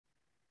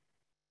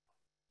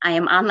I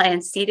am on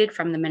land ceded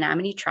from the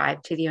Menominee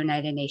tribe to the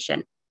Oneida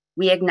Nation.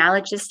 We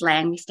acknowledge this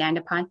land we stand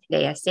upon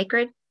today as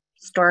sacred,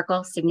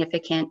 historical,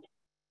 significant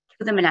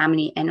to the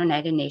Menominee and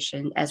Oneida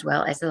Nation, as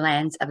well as the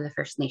lands of the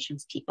First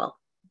Nations people.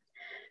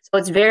 So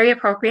it's very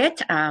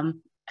appropriate.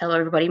 Hello,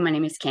 everybody. My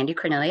name is Candy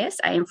Cornelius.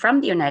 I am from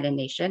the Oneida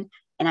Nation,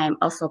 and I am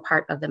also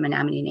part of the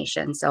Menominee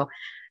Nation. So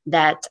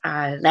that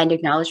land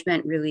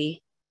acknowledgement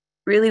really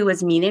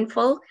was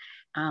meaningful.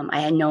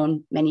 I had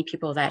known many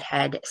people that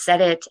had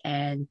said it,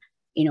 and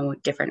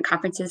different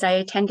conferences I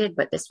attended,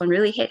 but this one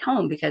really hit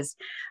home because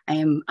I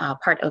am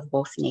part of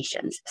both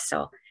nations.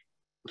 So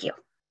thank you.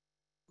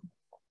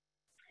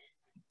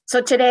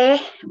 So today,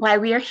 why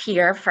we are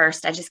here,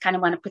 first, I just kind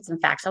of want to put some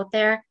facts out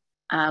there.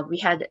 We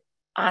had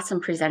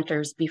awesome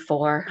presenters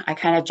before. I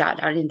kind of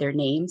jotted out in their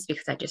names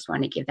because I just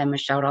want to give them a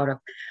shout out of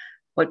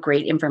what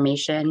great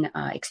information,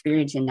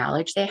 experience, and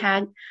knowledge they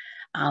had.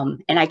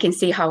 And I can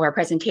see how our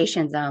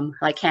presentations,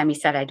 like Cami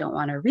said, I don't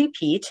want to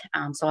repeat.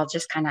 So I'll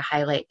just kind of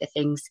highlight the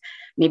things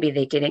maybe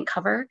they didn't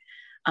cover.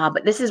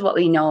 But this is what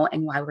we know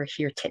and why we're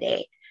here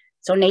today.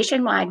 So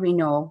nationwide, we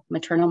know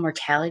maternal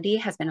mortality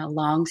has been a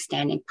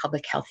long-standing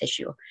public health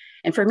issue.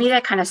 And for me,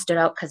 that kind of stood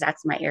out because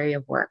that's my area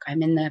of work.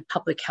 I'm in the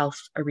public health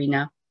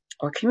arena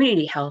or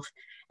community health,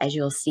 as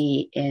you'll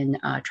see in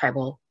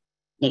tribal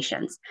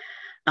nations.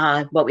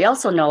 What we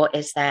also know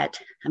is that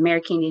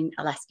American Indian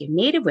Alaska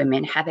Native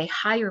women have a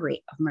higher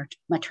rate of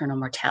maternal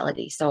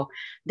mortality. So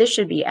this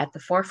should be at the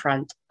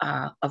forefront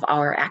of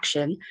our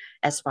action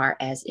as far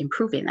as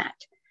improving that.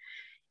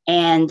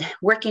 And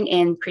working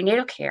in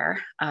prenatal care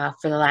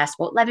for the last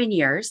 11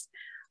 years,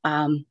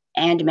 and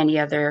many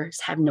others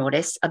have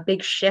noticed a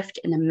big shift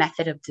in the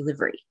method of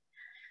delivery.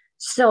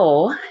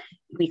 So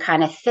we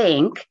kind of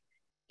think,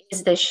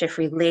 is this shift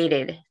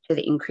related to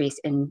the increase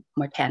in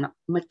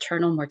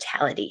maternal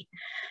mortality?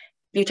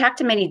 If you talk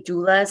to many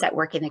doulas that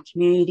work in the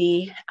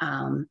community,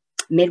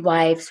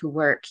 midwives who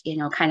work,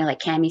 kind of like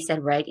Cami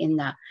said, right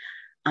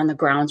on the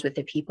grounds with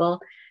the people,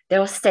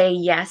 they'll say,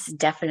 yes,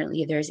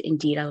 definitely, there's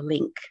indeed a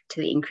link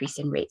to the increase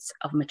in rates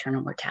of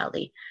maternal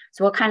mortality.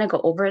 So we'll kind of go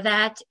over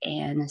that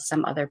and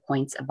some other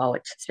points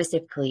about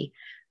specifically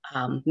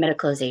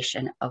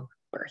medicalization of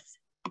birth.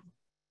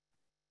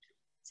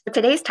 So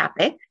today's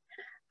topic,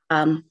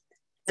 as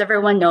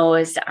everyone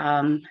knows,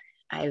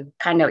 I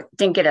kind of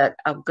didn't get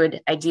a good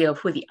idea of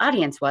who the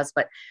audience was,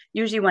 but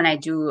usually when I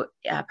do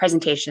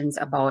presentations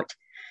about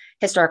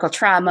historical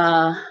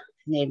trauma,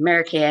 Native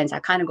Americans, I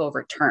kind of go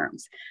over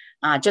terms.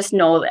 Just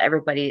know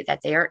everybody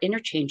that they are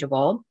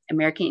interchangeable.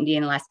 American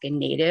Indian, Alaska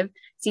Native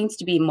seems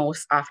to be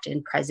most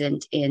often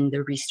present in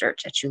the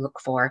research that you look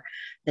for.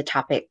 The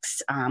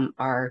topics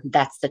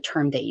that's the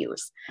term they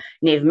use.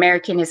 Native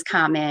American is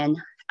common.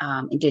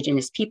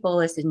 Indigenous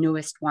people is the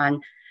newest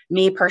one.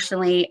 Me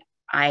personally,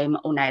 I'm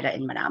Oneida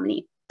and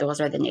Menominee.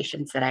 Those are the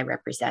nations that I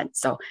represent.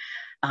 So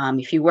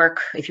if you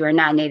are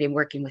not Native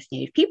working with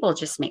Native people,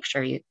 just make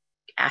sure you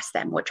ask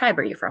them, what tribe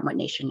are you from? What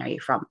nation are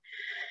you from?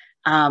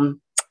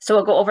 So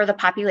we'll go over the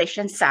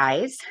population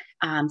size.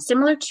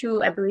 Similar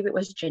to, I believe it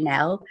was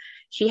Janelle,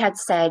 she had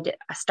said,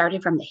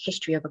 starting from the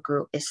history of a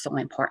group is so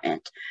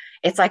important.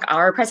 It's like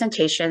our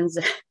presentations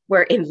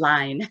were in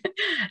line,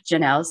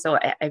 Janelle. So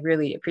I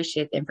really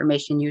appreciate the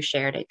information you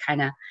shared. It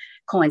kind of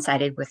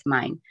coincided with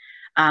mine.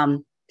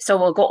 So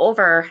we'll go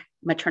over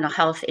maternal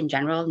health in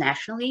general,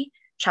 nationally,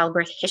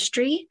 childbirth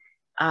history,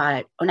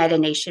 Oneida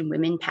Nation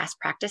women past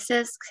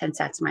practices, since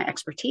that's my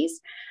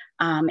expertise,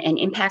 and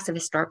impacts of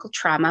historical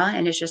trauma.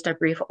 And it's just a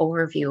brief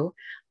overview.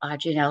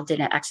 Janelle did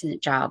an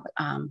excellent job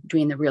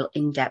doing the real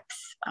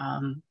in-depth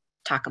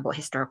talk about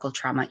historical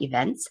trauma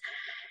events.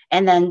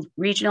 And then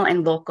regional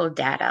and local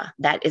data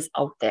that is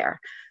out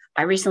there.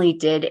 I recently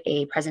did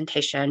a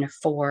presentation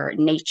for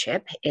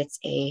NACHIP. It's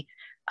a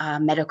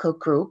medical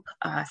group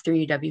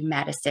through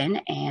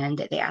UW-Madison,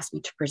 and they asked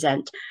me to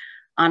present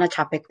on a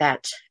topic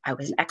that I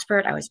was an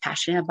expert, I was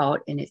passionate about,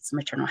 and it's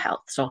maternal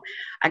health. So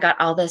I got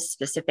all this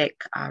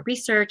specific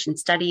research and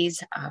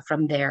studies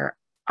from their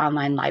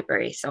online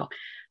library. So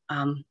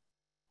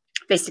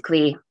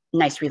basically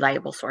nice,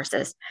 reliable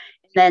sources.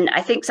 And then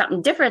I think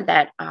something different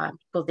that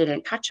people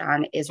didn't touch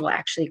on is we'll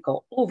actually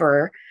go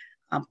over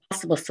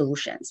possible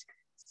solutions.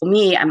 For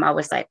me, I'm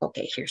always like,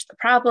 okay, here's the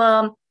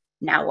problem.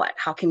 Now what?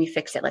 How can we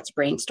fix it? Let's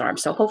brainstorm.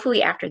 So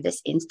hopefully after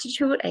this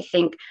institute, I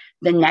think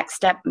the next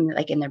step,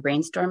 like in the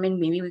brainstorming,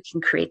 maybe we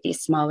can create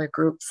these smaller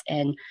groups.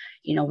 And,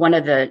 one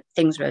of the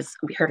things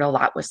we heard a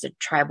lot was the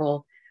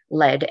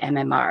tribal-led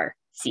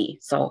MMRC.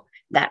 So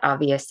that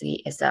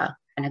obviously is a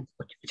kind of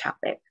go-to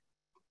topic.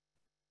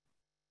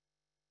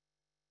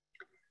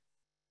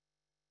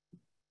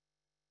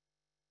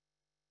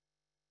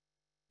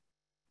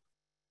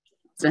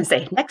 I was going to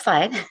say, next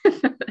slide.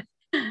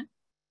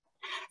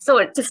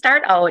 So to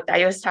start out,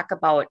 I always talk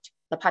about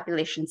the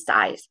population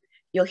size.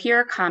 You'll hear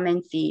a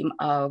common theme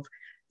of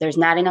there's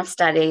not enough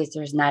studies,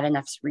 there's not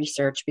enough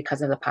research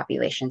because of the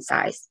population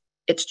size.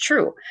 It's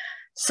true.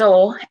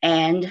 So,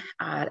 and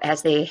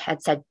as they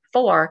had said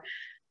before,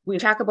 we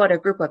talk about a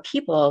group of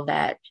people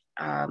that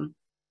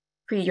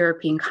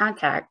pre-European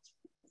contact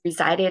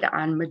resided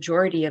on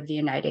majority of the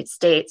United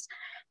States.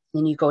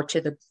 Then you go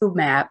to the blue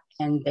map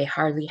and they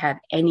hardly have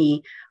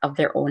any of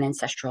their own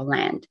ancestral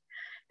land.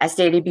 As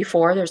stated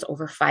before, there's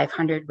over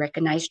 500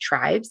 recognized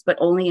tribes, but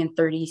only in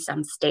 30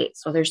 some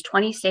states. So there's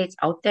 20 states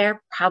out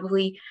there,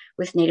 probably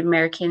with Native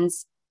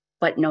Americans,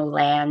 but no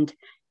land,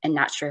 and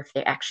not sure if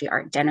they actually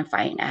are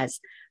identifying as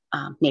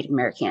Native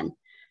American.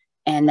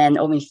 And then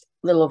only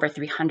a little over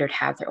 300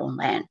 have their own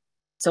land.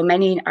 So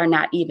many are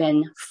not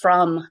even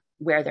from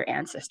where their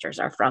ancestors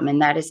are from.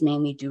 And that is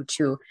mainly due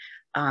to,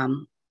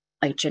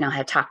 like Janelle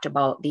had talked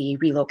about, the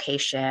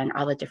relocation,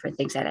 all the different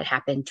things that had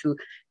happened to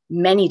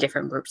many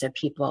different groups of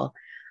people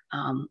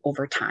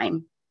over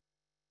time.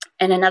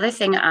 And another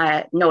thing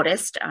I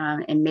noticed,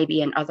 and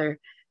maybe in other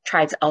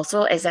tribes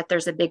also, is that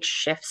there's a big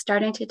shift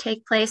starting to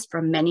take place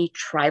from many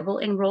tribal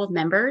enrolled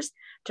members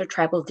to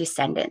tribal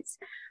descendants.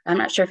 I'm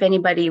not sure if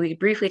anybody, we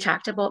briefly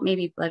talked about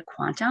maybe blood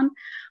quantum,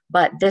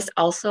 but this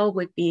also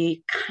would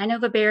be kind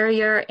of a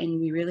barrier, and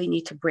we really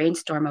need to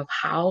brainstorm of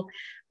how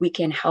we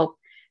can help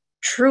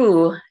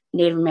true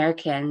Native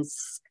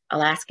Americans,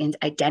 Alaskans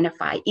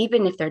identify,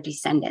 even if they're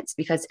descendants,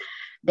 because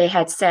they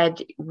had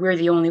said we're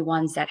the only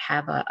ones that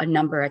have a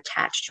number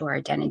attached to our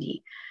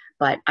identity.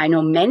 But I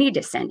know many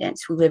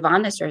descendants who live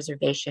on this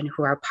reservation,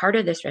 who are part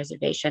of this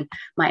reservation.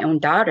 My own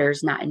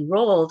daughter's not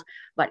enrolled,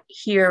 but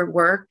here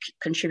work,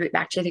 contribute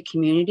back to the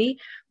community.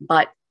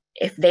 But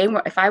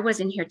if I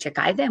wasn't here to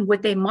guide them,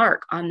 would they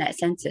mark on that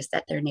census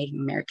that they're Native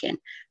American?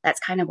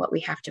 That's kind of what we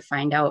have to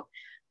find out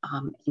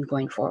in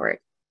going forward.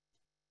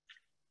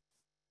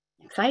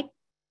 Next slide.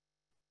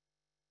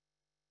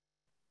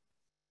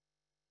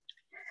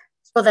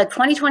 So the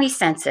 2020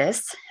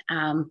 census,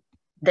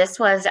 this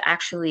was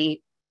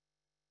actually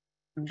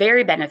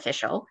very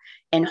beneficial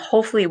and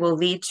hopefully will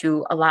lead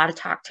to a lot of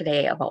talk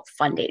today about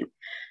funding.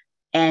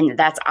 And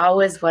that's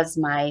always was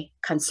my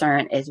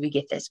concern, is we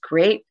get this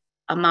great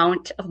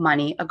amount of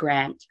money, a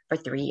grant for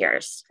 3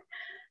 years.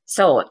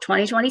 So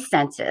 2020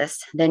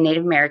 census, the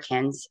Native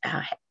Americans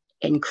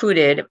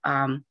included,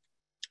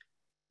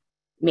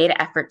 made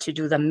an effort to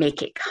do the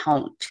Make It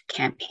Count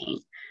campaign.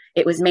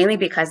 It was mainly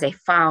because they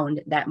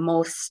found that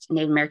most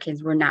Native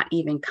Americans were not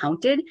even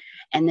counted.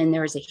 And then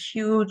there was a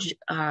huge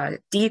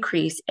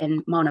decrease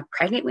in amount of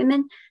pregnant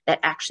women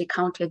that actually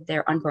counted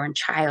their unborn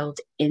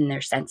child in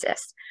their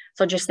census.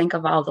 So just think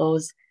of all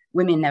those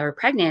women that were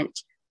pregnant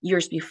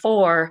years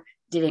before,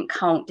 didn't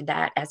count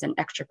that as an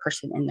extra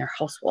person in their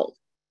household.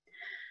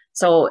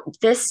 So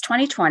this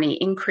 2020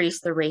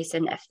 increased the race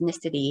and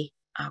ethnicity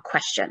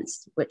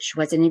questions, which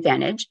was an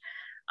advantage.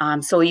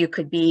 So you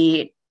could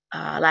be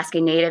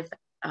Alaskan Native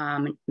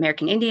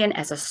American Indian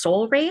as a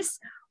sole race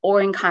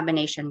or in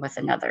combination with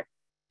another.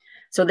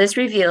 So this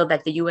revealed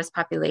that the US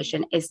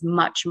population is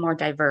much more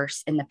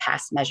diverse in the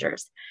past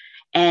measures.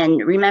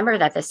 And remember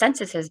that the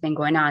census has been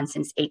going on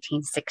since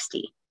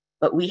 1860,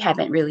 but we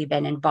haven't really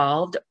been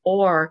involved,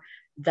 or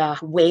the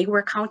way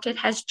we're counted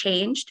has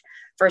changed.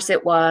 First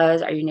it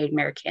was, are you Native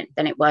American?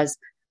 Then it was,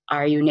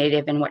 are you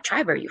Native and what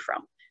tribe are you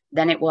from?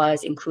 Then it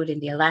was including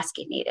the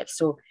Alaskan Native.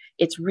 So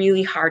it's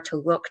really hard to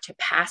look to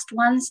past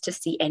ones to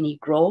see any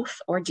growth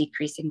or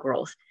decrease in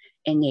growth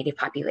in Native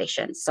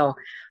populations. So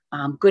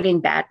good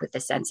and bad with the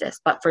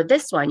census. But for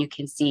this one, you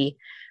can see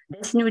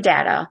this new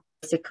data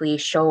basically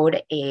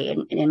showed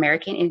an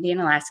American Indian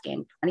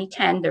Alaskan.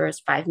 2010, there was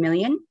 5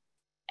 million.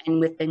 And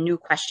with the new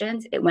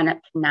questions, it went up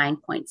to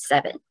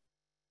 9.7.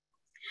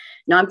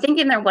 Now I'm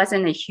thinking there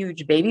wasn't a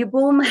huge baby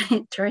boom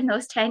during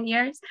those 10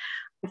 years.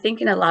 I'm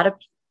thinking a lot of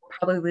people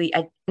probably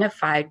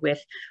identified with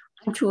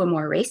 2 or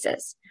more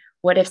races.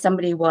 What if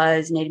somebody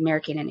was Native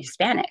American and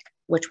Hispanic?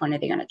 Which one are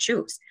they going to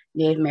choose?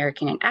 Native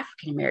American and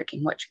African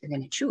American, which are they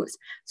going to choose?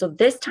 So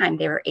this time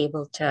they were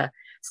able to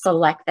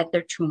select that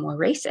there are 2 more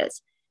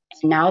races.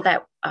 And now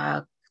that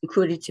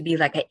concluded to be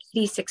like an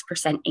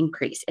 86%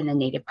 increase in the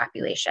Native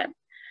population.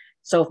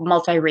 So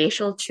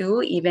multiracial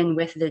too, even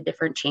with the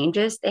different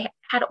changes, they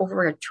had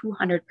over a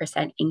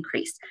 200%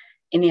 increase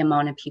in the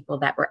amount of people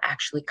that were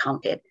actually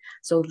counted.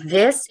 So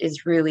this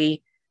is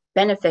really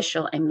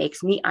beneficial and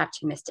makes me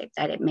optimistic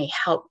that it may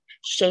help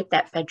shape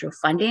that federal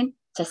funding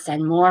to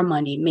send more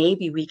money.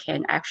 Maybe we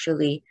can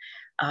actually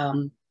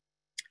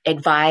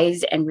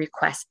advise and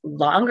request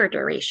longer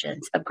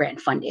durations of grant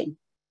funding.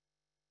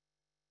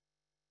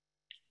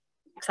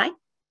 Next slide.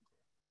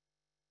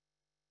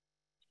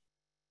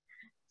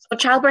 So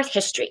childbirth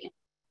history.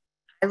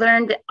 I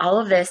learned all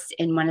of this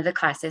in one of the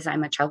classes.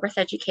 I'm a childbirth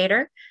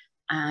educator.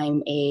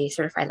 I'm a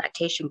certified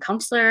lactation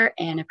counselor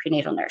and a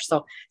prenatal nurse.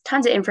 So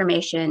tons of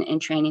information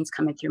and trainings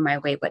coming through my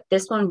way, but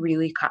this one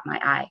really caught my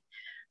eye.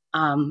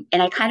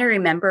 And I kind of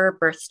remember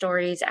birth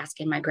stories,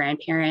 asking my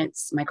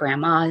grandparents, my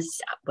grandmas,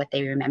 what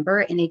they remember,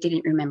 and they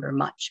didn't remember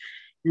much.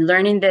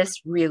 Learning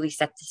this really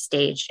set the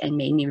stage and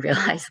made me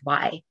realize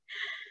why.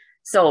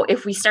 So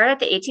if we start at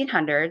the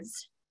 1800s,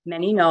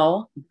 many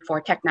know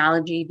before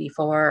technology,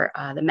 before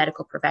the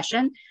medical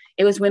profession,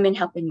 it was women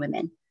helping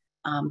women.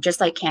 Just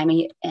like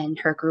Cammie and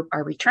her group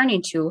are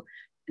returning to,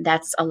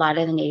 that's a lot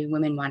of the Native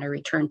women want to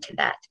return to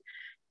that.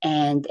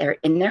 and they're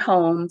in their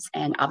homes,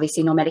 and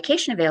obviously no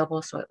medication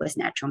available, so it was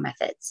natural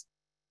methods.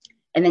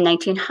 In the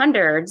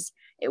 1900s,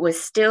 it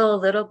was still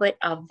a little bit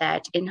of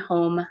that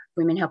in-home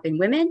women helping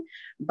women,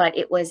 but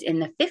it was in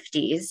the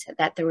 50s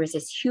that there was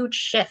this huge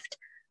shift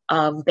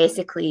of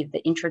basically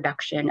the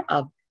introduction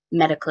of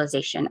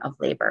medicalization of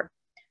labor.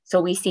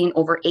 So we've seen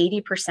over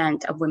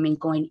 80% of women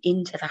going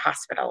into the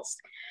hospitals.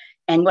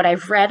 And what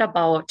I've read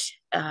about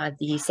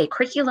the, say,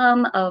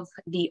 curriculum of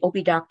the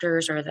OB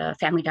doctors or the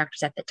family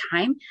doctors at the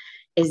time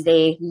is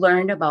they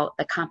learned about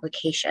the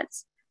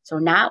complications. So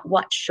not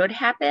what should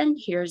happen.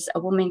 Here's a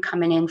woman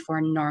coming in for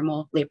a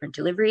normal labor and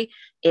delivery.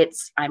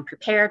 It's I'm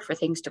prepared for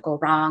things to go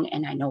wrong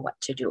and I know what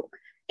to do.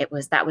 That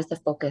was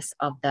the focus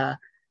of the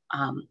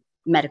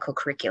medical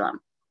curriculum.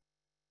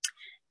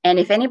 And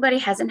if anybody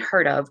hasn't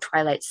heard of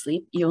twilight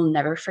sleep, you'll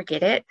never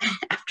forget it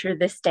after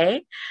this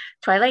day.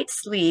 Twilight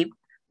sleep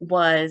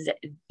was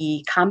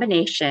the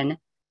combination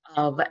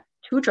of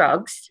two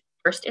drugs,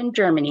 first in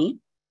Germany,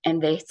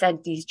 and they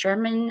said these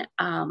German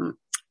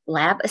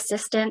lab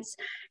assistants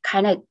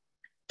kind of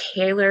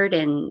tailored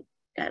and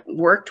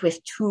worked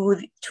with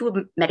two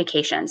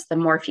medications, the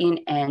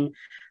morphine and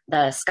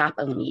the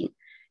scopolamine,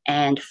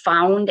 and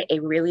found a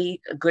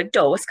really good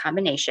dose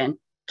combination,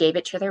 gave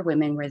it to their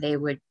women where they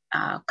would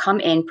come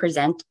in,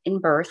 present in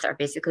birth or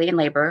basically in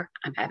labor,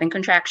 I'm having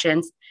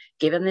contractions,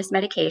 give them this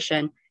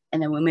medication,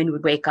 and the women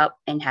would wake up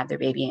and have their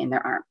baby in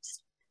their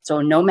arms.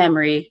 So no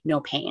memory, no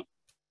pain.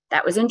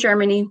 That was in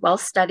Germany, well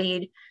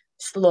studied,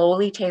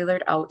 slowly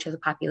tailored out to the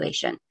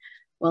population.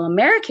 Well,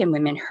 American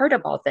women heard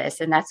about this,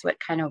 and that's what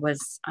kind of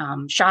was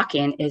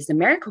shocking is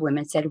American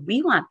women said,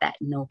 we want that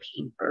no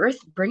pain birth,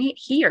 bring it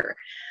here.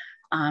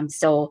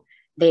 So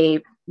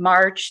they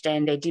marched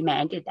and they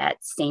demanded that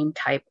same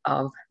type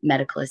of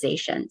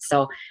medicalization.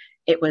 So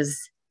it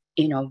was,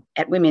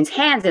 at women's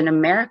hands in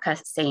America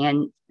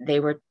saying they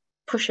were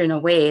pushing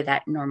away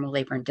that normal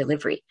labor and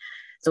delivery.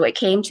 So it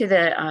came to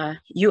the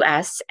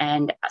US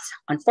and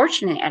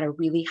unfortunately at a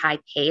really high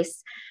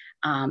pace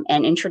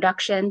and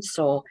introduction.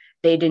 So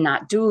they did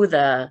not do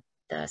the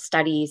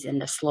studies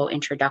and the slow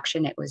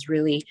introduction. It was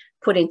really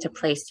put into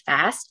place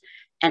fast.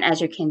 And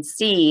as you can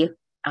see,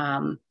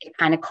 it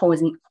kind of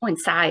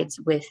coincides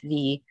with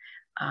the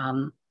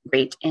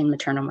rate in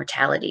maternal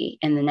mortality.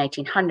 In the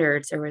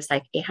 1900s, there was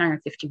like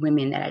 850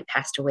 women that had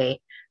passed away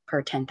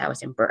per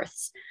 10,000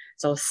 births.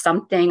 So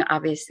something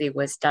obviously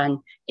was done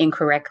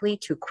incorrectly,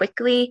 too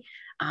quickly,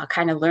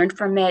 kind of learned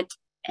from it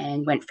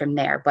and went from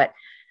there. But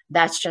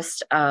that's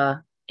just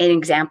an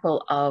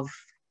example of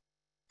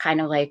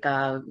kind of like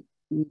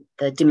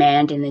the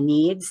demand and the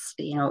needs.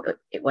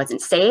 It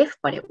wasn't safe,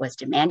 but it was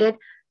demanded,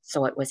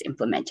 so it was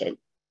implemented.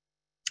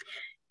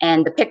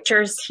 And the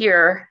pictures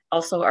here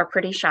also are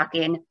pretty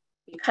shocking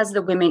because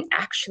the women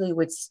actually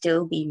would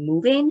still be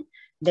moving.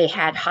 They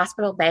had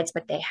hospital beds,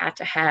 but they had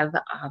to have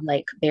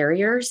like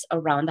barriers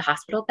around the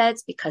hospital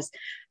beds because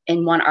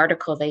in one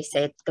article, they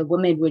said the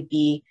woman would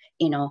be,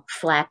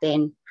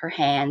 flapping her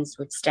hands,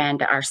 would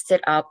stand or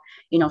sit up,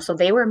 so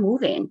they were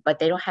moving, but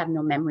they don't have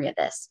no memory of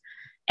this.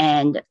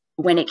 And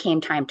when it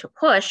came time to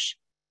push,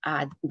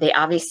 they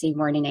obviously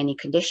weren't in any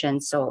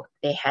condition. So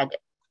they had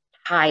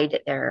tied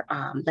their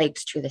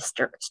legs to the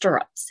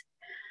stirrups.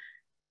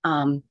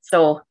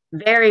 So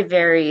very,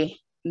 very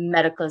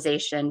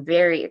medicalization,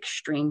 very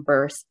extreme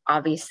births,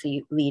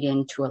 obviously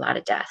leading to a lot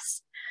of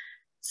deaths.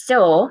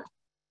 So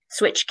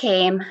switch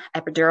came,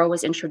 epidural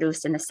was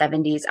introduced in the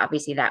 70s.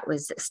 Obviously that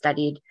was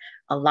studied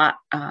a lot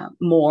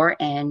more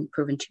and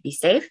proven to be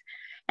safe.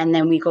 And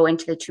then we go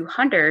into the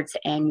 200s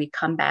and we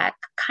come back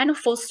kind of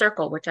full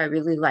circle, which I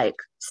really like.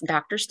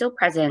 Doctors still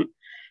present.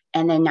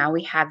 And then now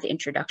we have the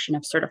introduction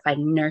of certified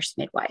nurse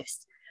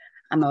midwives.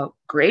 I'm a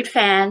great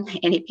fan.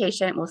 Any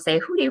patient will say,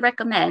 who do you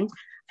recommend?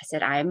 I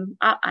said, I'm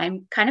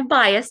kind of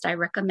biased. I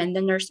recommend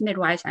the nurse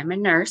midwives. I'm a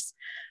nurse.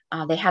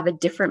 They have a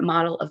different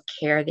model of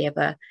care. They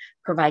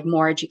provide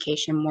more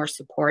education, more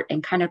support,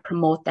 and kind of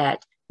promote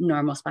that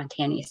normal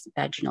spontaneous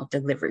vaginal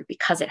delivery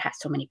because it has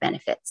so many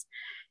benefits.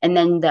 And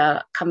then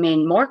the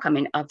more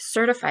coming of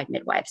certified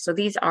midwives. So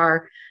these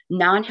are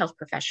non-health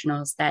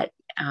professionals that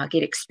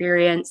get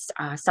experience,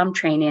 some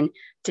training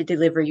to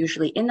deliver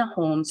usually in the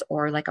homes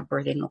or like a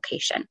birthing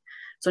location.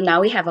 So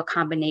now we have a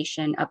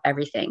combination of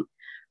everything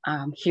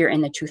here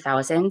in the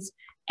 2000s.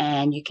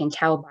 And you can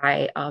tell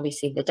by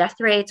obviously the death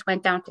rates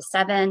went down to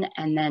 7.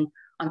 And then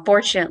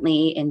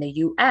unfortunately in the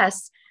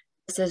US,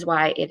 this is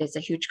why it is a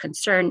huge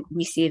concern.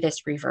 We see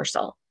this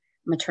reversal.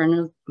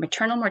 Maternal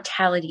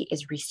mortality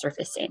is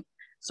resurfacing.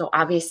 So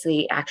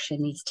obviously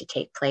action needs to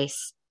take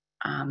place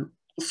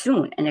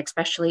soon, and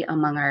especially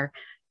among our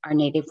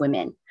Native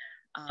women.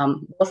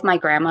 Both my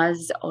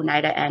grandmas,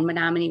 Oneida and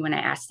Menominee, when I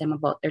asked them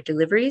about their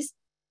deliveries,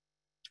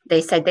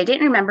 they said they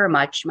didn't remember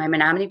much. My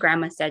Menominee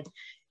grandma said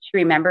she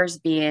remembers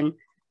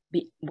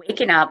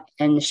waking up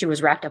and she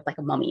was wrapped up like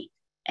a mummy.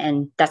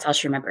 And that's all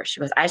she remembers. She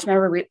goes, I just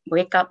remember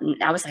wake up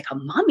and I was like, a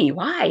mummy,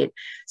 why?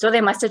 So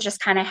they must have just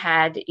kind of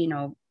had,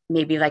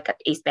 maybe like an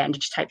ace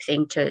bandage type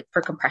thing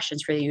for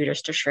compressions for the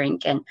uterus to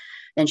shrink. And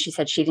then she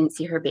said she didn't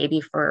see her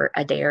baby for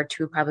a day or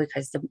two, probably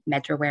because the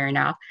meds were wearing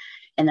off.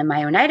 And then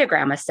my Oneida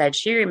grandma said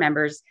she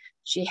remembers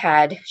she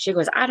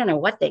goes, I don't know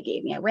what they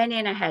gave me. I went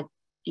in, I had,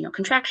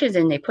 contractions,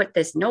 and they put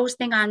this nose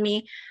thing on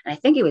me. And I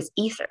think it was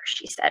ether,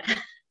 she said.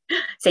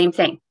 Same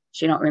thing.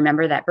 She don't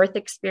remember that birth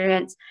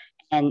experience.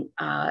 And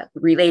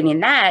relating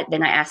that,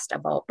 then I asked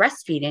about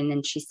breastfeeding,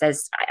 and she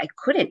says, I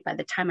couldn't. By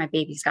the time my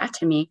babies got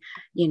to me,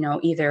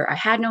 either I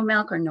had no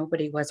milk or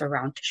nobody was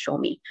around to show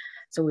me.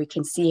 So we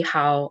can see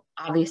how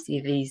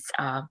obviously these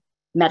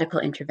medical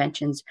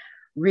interventions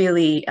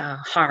really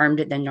harmed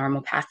the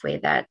normal pathway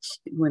that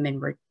women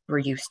were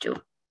used to.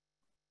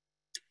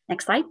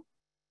 Next slide.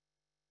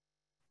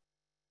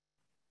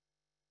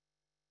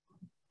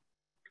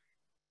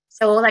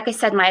 So like I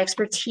said, my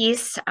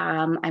expertise,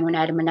 I'm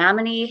Oneida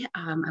Menominee.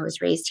 I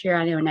was raised here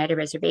on the Oneida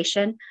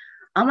Reservation.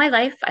 All my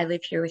life, I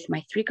live here with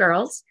my 3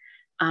 girls.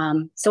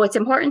 So it's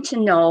important to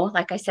know,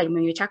 like I said,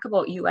 when we talk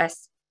about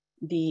US,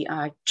 the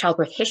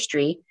childbirth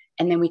history,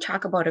 and then we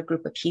talk about a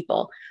group of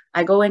people,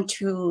 I go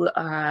into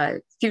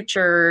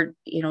future,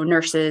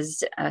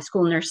 nurses,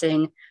 school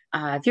nursing,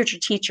 future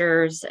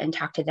teachers, and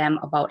talk to them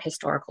about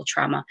historical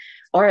trauma.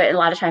 Or a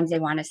lot of times they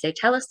want to say,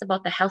 tell us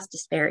about the health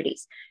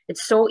disparities.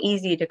 It's so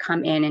easy to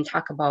come in and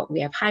talk about, we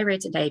have high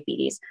rates of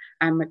diabetes,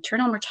 our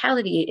maternal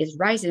mortality is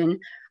rising,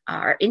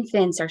 our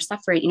infants are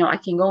suffering. I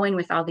can go in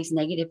with all these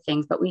negative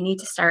things, but we need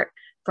to start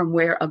from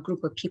where a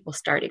group of people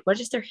started. What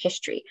is their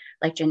history?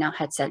 Like Janelle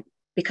had said,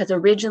 because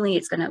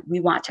originally we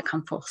want to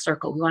come full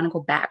circle. We want to go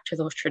back to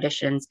those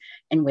traditions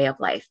and way of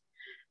life.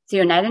 So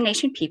United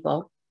Nation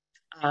people,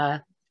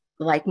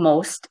 like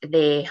most,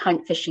 they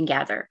hunt, fish, and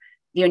gather.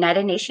 The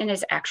United Nation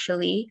is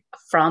actually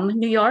from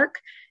New York.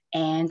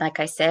 And like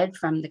I said,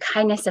 from the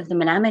kindness of the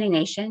Menominee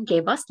Nation,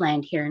 gave us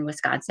land here in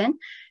Wisconsin.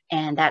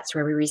 And that's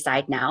where we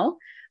reside now.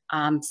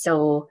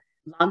 So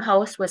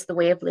Longhouse was the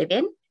way of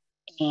living.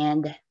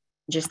 And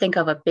just think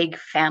of a big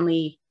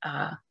family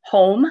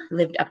home,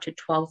 lived up to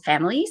 12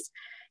 families.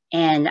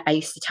 And I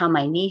used to tell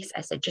my niece,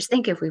 I said, just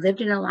think if we lived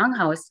in a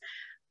longhouse,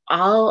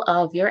 all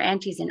of your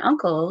aunties and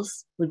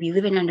uncles would be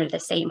living under the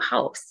same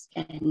house.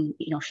 And,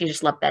 she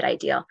just loved that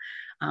idea.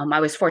 I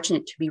was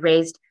fortunate to be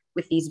raised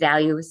with these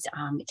values.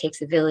 It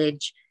takes a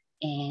village,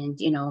 and,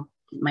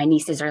 my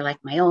nieces are like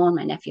my own,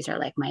 my nephews are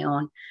like my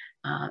own.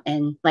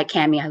 And like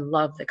Cammie, I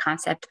love the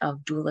concept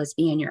of doulas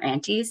being your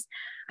aunties.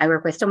 I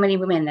work with so many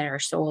women that are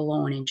so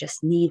alone and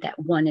just need that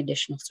one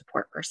additional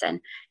support person.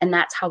 And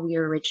that's how we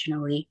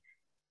originally,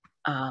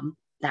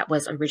 that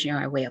was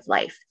originally our way of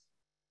life.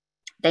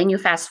 Then you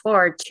fast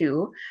forward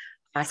to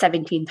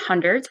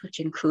 1700s, which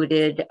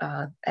included,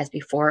 as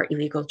before,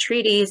 illegal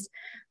treaties.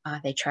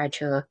 They tried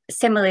to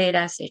assimilate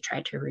us. They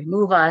tried to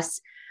remove us,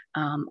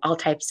 all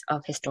types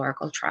of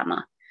historical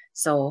trauma.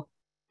 So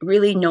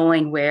really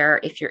knowing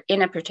where, if you're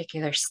in a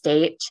particular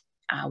state,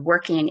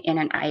 working in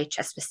an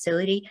IHS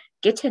facility,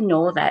 get to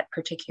know that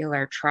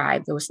particular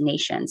tribe, those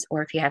nations,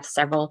 or if you have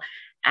several,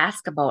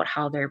 ask about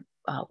how their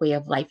way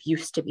of life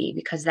used to be,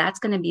 because that's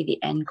going to be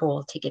the end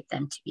goal to get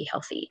them to be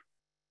healthy.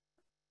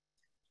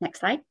 Next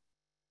slide.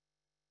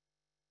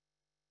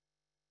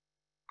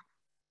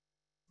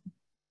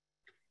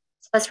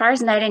 So as far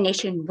as Oneida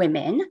Nation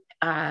women,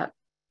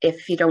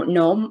 if you don't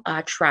know,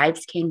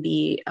 tribes can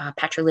be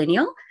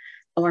patrilineal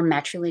or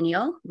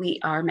matrilineal. We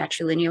are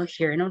matrilineal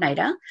here in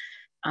Oneida.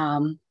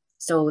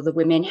 So the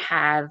women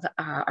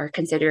are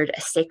considered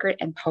sacred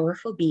and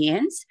powerful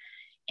beings.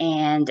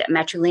 And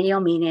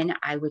matrilineal meaning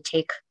I would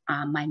take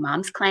my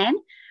mom's clan.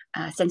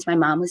 Since my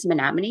mom was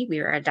Menominee,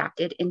 we were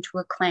adopted into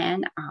a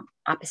clan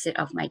opposite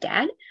of my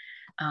dad.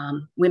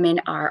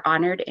 Women are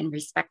honored and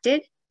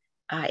respected.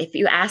 If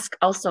you ask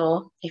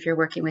also, if you're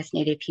working with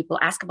Native people,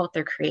 ask about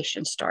their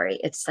creation story.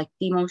 It's like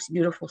the most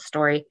beautiful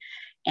story.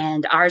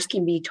 And ours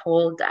can be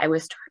told, I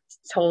was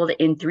told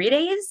in 3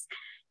 days,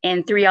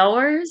 in 3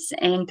 hours,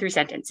 in 3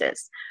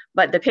 sentences.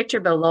 But the picture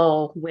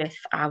below with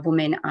a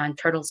woman on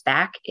turtle's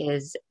back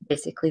is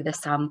basically the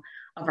sum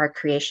of our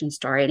creation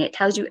story. And it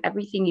tells you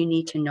everything you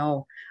need to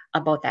know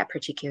about that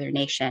particular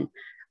nation.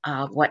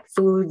 What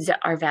foods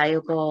are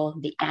valuable,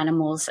 the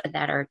animals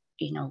that are,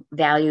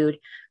 valued,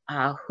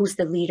 who's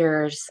the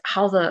leaders,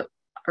 how the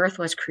earth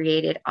was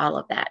created, all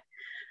of that.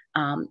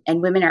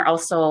 And women are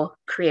also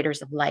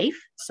creators of life.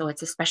 So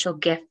it's a special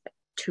gift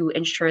to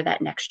ensure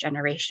that next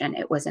generation.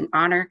 It was an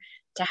honor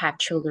to have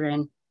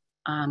children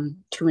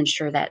to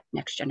ensure that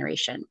next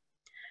generation.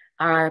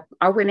 Our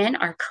women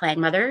are clan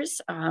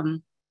mothers.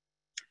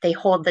 They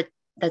hold the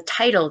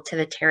title to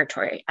the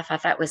territory. I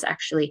thought that was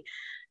actually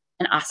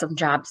an awesome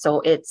job.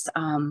 So it's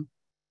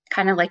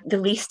kind of like the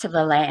lease to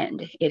the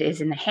land. It is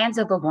in the hands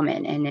of a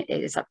woman, and it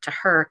is up to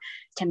her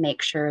to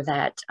make sure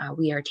that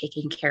we are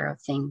taking care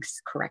of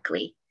things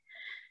correctly.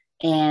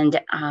 And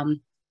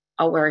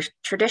our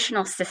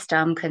traditional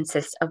system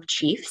consists of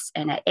chiefs,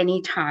 and at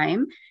any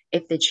time,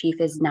 if the chief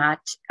is not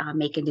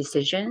making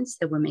decisions,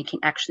 the women can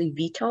actually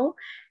veto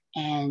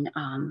and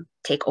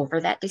take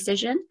over that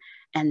decision.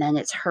 And then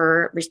it's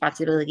her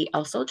responsibility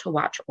also to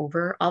watch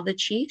over all the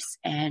chiefs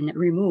and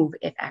remove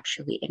if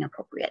actually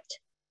inappropriate.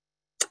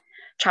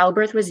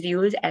 Childbirth was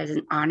viewed as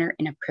an honor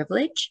and a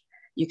privilege.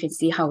 You can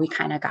see how we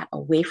kind of got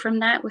away from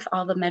that with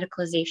all the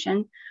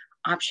medicalization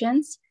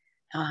options.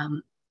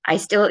 I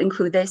still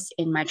include this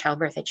in my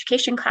childbirth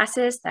education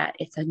classes, that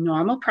it's a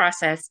normal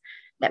process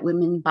that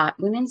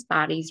women's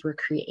bodies were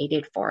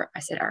created for. I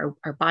said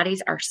our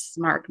bodies are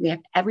smart. We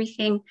have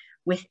everything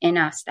within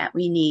us that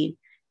we need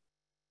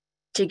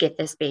to get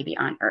this baby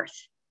on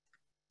earth.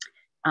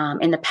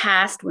 In the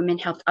past, women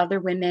helped other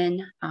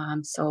women.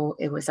 So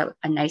it was a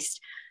nice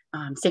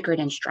sacred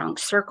and strong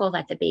circle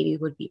that the baby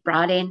would be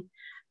brought in.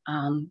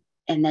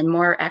 And then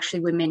more actually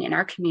women in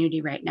our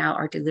community right now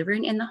are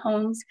delivering in the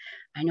homes.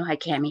 I know how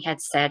Cami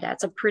had said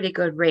that's a pretty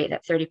good rate,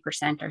 that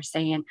 30% are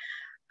saying,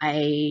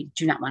 I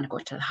do not want to go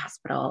to the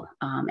hospital.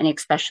 And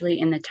especially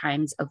in the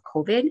times of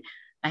COVID,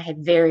 I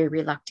had very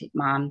reluctant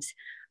moms.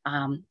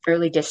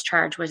 Early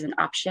discharge was an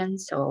option.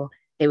 So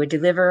they would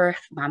deliver,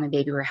 mom and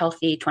baby were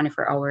healthy,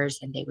 24 hours,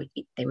 and they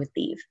would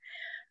leave.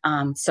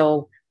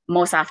 So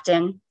most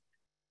often,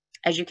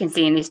 as you can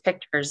see in these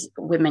pictures,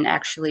 women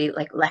actually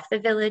left the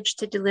village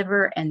to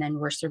deliver and then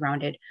were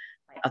surrounded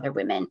by other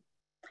women.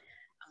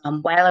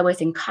 While I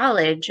was in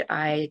college,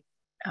 I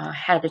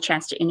had the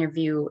chance to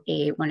interview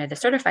one of the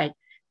certified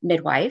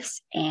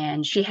midwives,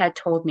 and she had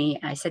told me,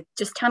 I said,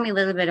 just tell me a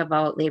little bit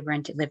about labor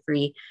and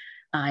delivery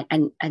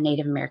and a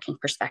Native American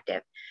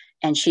perspective.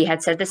 And she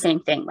had said the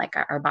same thing, like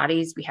our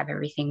bodies, we have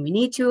everything we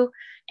need to.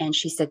 And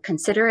she said,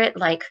 consider it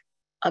like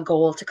a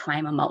goal to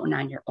climb a mountain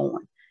on your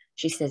own.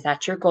 She says,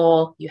 that's your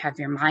goal. You have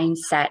your mind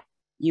set.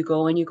 You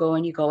go and you go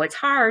and you go. It's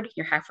hard.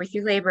 You're halfway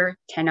through labor,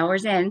 10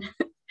 hours in.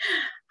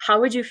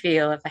 How would you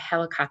feel if a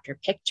helicopter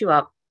picked you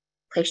up,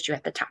 placed you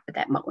at the top of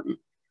that mountain?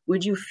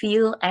 Would you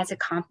feel as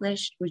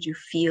accomplished? Would you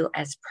feel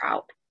as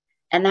proud?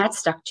 And that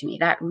stuck to me.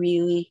 That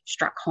really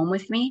struck home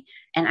with me.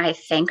 And I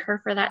thank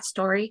her for that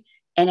story.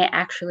 And it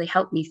actually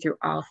helped me through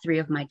all 3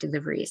 of my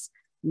deliveries.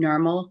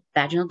 Normal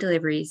vaginal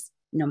deliveries,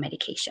 no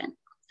medication.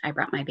 I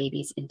brought my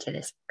babies onto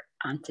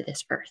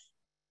this earth.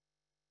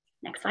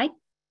 Next slide.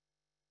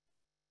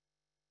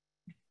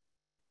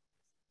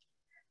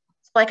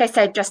 Like I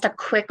said, just a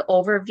quick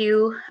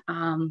overview.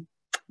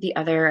 The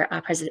other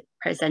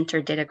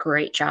presenter did a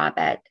great job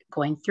at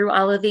going through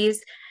all of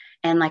these.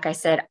 And like I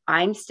said,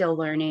 I'm still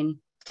learning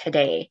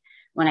today.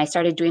 When I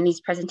started doing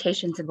these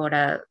presentations about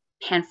a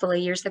handful of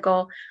years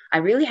ago, I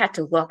really had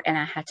to look, and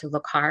I had to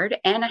look hard,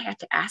 and I had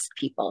to ask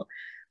people.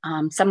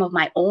 Some of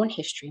my own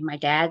history, my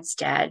dad's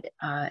dad,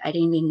 I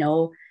didn't even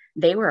know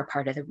they were a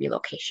part of the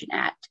Relocation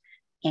Act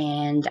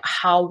and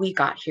how we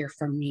got here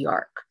from New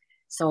York.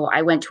 So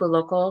I went to a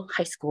local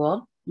high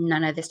school.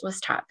 None of this was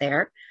taught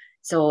there.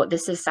 So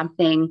this is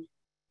something,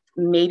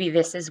 maybe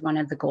this is one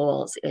of the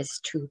goals, is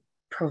to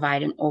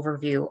provide an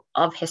overview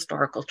of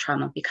historical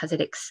trauma, because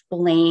it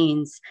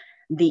explains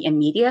the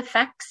immediate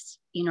effects,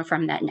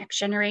 from that next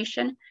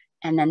generation,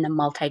 and then the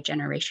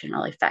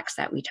multi-generational effects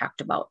that we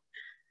talked about.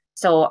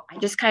 So I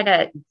just kind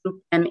of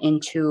group them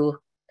into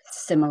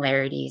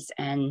similarities,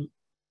 and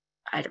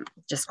I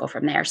just go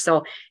from there.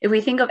 So if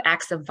we think of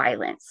acts of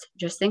violence,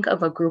 just think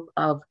of a group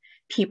of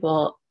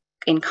people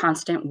in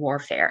constant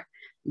warfare.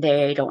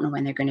 They don't know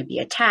when they're going to be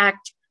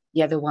attacked.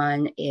 The other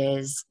one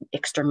is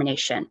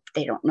extermination.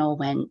 They don't know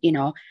when,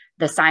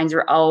 the signs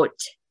are out,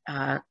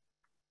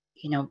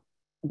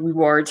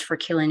 rewards for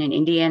killing an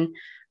Indian.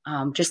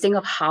 Just think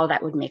of how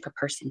that would make a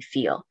person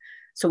feel.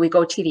 So we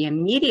go to the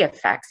immediate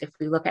effects. If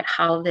we look at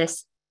how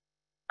this,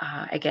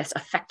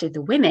 affected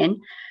the women,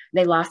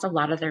 they lost a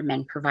lot of their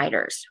men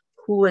providers.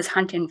 Who was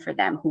hunting for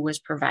them? Who was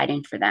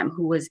providing for them?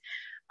 Who was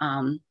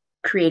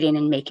creating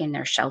and making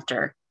their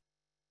shelter?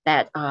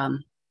 That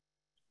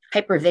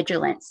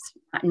hypervigilance,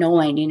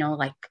 knowing,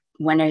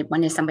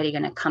 when is somebody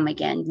going to come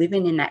again?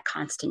 Living in that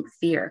constant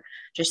fear.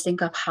 Just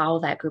think of how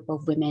that group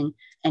of women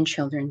and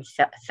children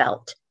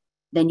felt.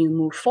 Then you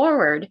move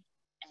forward,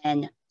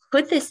 and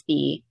could this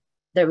be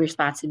the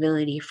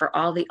responsibility for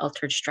all the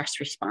altered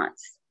stress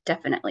response?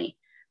 Definitely.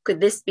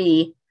 Could this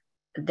be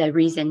the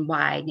reason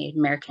why Native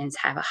Americans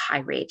have a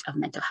high rate of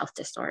mental health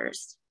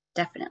disorders?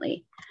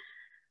 Definitely.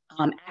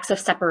 Acts of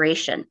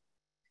separation.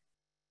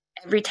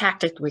 Every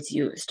tactic was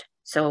used.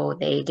 So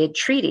they did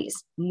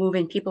treaties,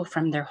 moving people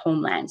from their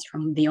homelands,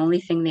 from the only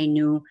thing they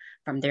knew,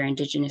 from their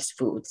indigenous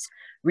foods.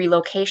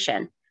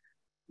 Relocation.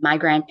 My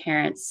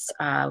grandparents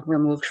were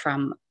moved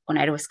from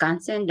Oneida,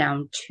 Wisconsin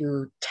down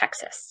to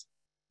Texas.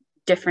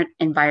 Different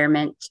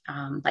environment,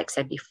 like I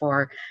said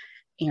before,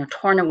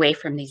 torn away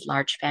from these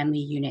large family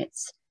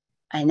units.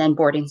 And then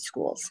boarding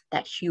schools,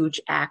 that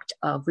huge act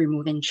of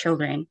removing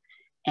children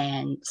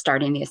and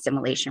starting the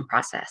assimilation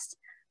process.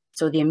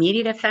 So the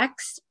immediate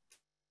effects,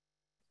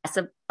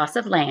 loss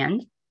of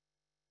land,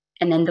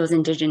 and then those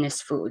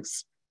indigenous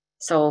foods.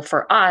 So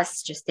for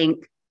us, just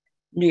think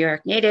New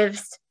York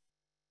natives,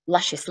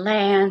 luscious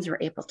lands, we're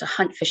able to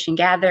hunt, fish, and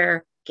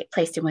gather, get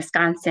placed in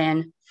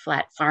Wisconsin,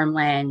 flat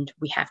farmland,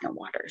 we have no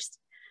waters.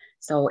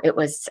 So it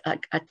was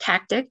a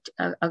tactic,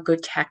 a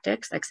good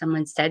tactic, like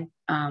someone said,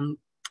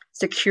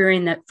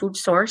 securing that food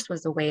source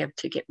was a way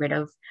to get rid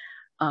of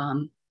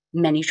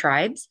many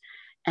tribes.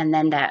 And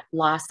then that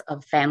loss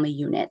of family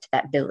unit,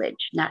 that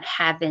village, not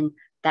having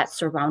that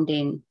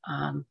surrounding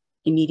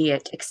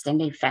immediate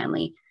extended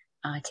family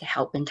to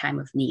help in time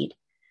of need.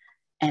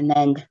 And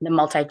then the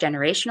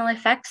multi-generational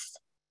effects,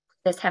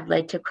 this have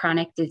led to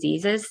chronic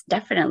diseases.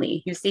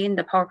 Definitely. You see in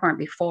the PowerPoint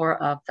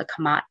before of the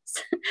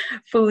Kamat's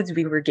foods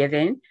we were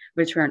given,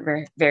 which weren't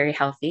very, very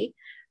healthy.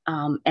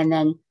 And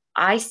then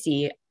I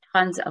see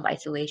tons of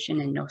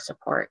isolation and no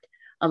support.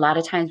 A lot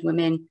of times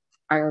women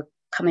are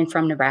coming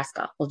from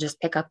Nebraska will just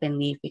pick up and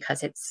leave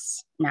because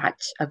it's not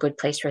a good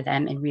place for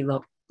them and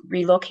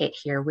relocate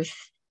here with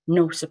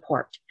no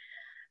support.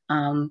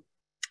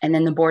 And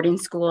then the boarding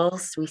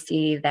schools, we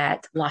see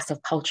that loss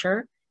of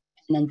culture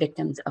and then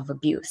victims of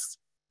abuse,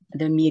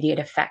 the immediate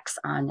effects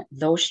on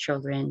those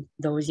children,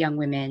 those young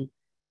women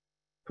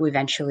who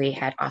eventually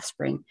had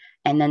offspring.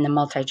 And then the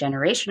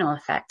multi-generational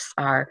effects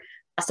are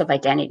loss of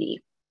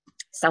identity,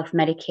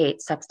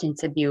 self-medicate,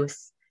 substance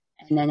abuse,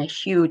 and then a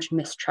huge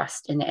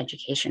mistrust in the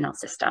educational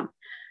system.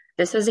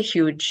 This was a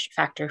huge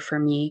factor for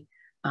me.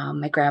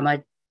 My grandma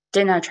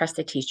did not trust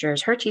the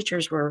teachers. Her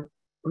teachers were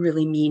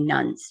really mean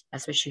nuns.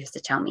 That's what she used to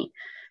tell me.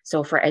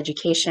 So for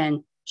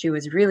education, she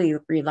was really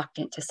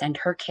reluctant to send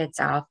her kids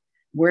off,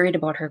 worried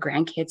about her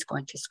grandkids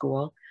going to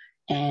school,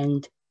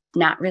 and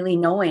not really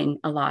knowing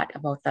a lot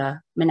about the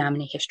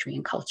Menominee history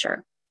and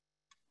culture.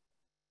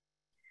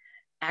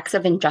 Acts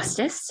of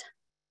injustice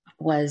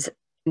was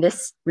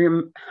this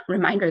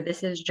reminder,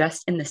 this is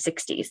just in the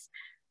 60s,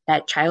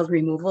 that Child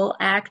Removal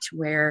Act,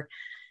 where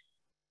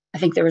I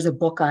think there was a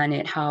book on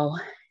it, how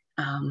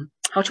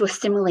to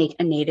assimilate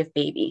a Native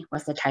baby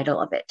was the title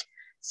of it.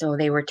 So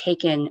they were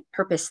taking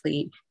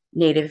purposely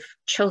Native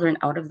children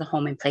out of the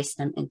home and placed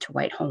them into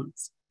white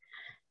homes.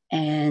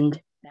 And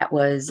that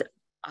was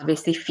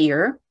obviously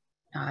fear.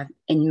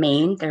 In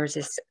Maine, there's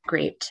this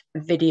great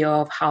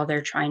video of how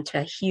they're trying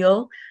to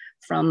heal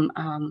from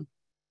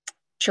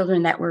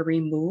children that were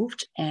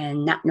removed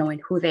and not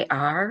knowing who they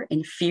are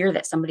and fear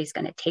that somebody's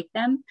going to take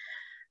them.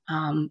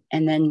 And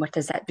then what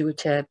does that do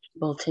to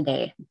people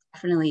today?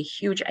 Definitely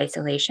huge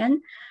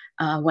isolation.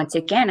 Once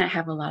again, I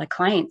have a lot of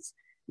clients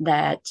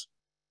that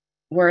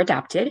were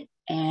adopted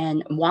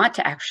and want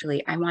to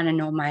I want to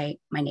know my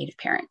Native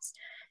parents.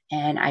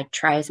 And I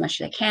try as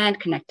much as I can,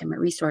 connect them with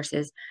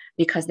resources,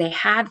 because they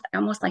have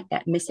almost like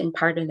that missing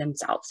part of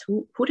themselves.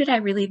 Who did I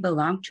really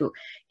belong to?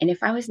 And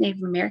if I was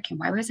Native American,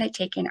 why was I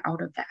taken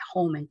out of that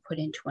home and put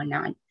into a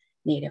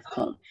non-Native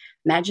home?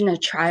 Imagine a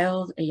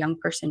child, a young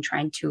person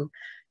trying to,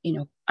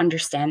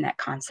 understand that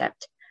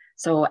concept.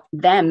 So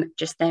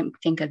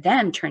think of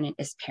them turning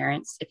as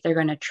parents if they're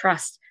going to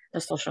trust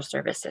the social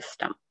service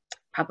system.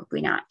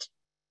 Probably not.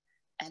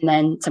 And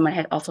then someone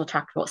had also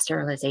talked about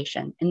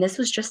sterilization. And this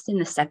was just in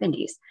the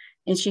 70s.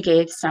 And she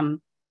gave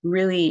some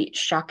really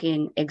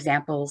shocking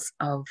examples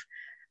of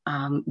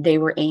they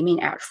were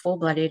aiming at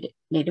full-blooded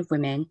Native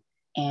women,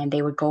 and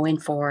they would go in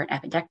for an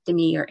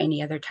appendectomy or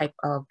any other type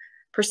of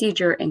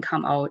procedure and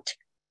come out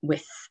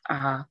with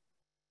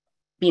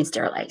being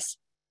sterilized.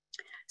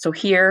 So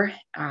here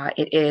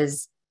it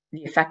is,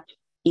 the effect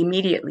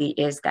immediately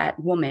is that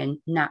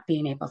woman not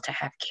being able to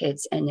have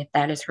kids. And if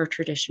that is her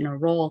traditional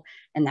role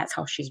and that's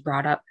how she's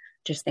brought up,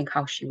 just think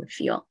how she would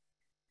feel.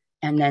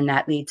 And then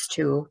that leads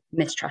to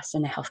mistrust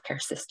in the healthcare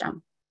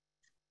system.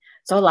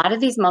 So a lot of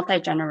these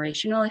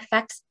multi-generational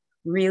effects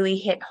really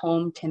hit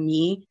home to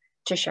me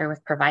to share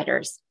with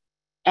providers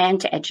and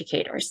to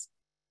educators.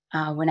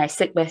 When I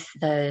sit with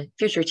the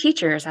future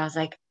teachers, I was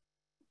like,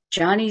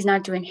 Johnny's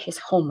not doing his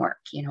homework,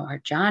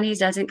 or Johnny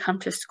doesn't come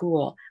to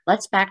school.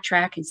 Let's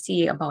backtrack and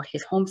see about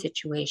his home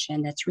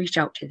situation. Let's reach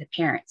out to the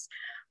parents.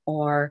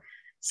 Or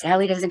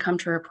Sally doesn't come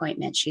to her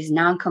appointment. She's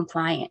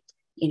non-compliant.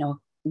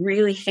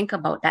 Really think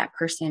about that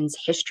person's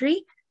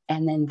history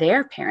and then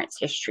their parents'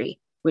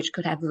 history, which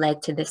could have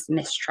led to this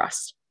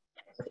mistrust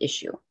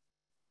issue.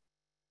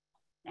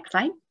 Next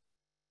slide.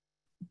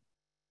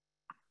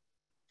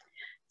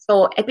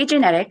 So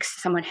epigenetics,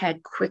 someone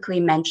had quickly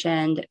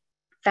mentioned,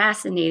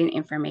 fascinating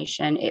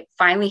information. It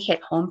finally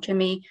hit home to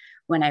me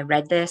when I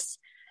read this,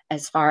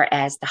 as far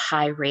as the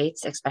high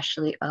rates,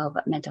 especially of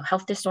mental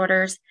health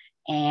disorders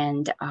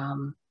and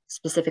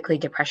specifically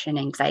depression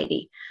and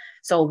anxiety.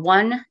 So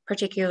one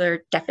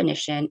particular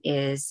definition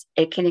is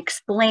it can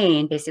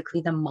explain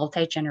basically the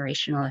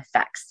multi-generational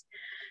effects.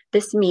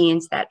 This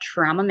means that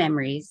trauma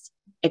memories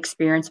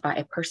experienced by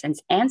a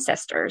person's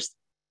ancestors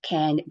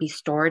can be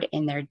stored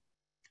in their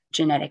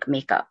genetic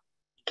makeup,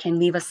 can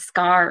leave a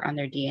scar on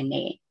their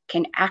DNA,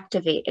 can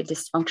activate a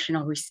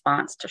dysfunctional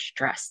response to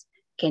stress,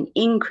 can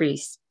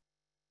increase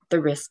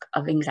the risk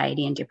of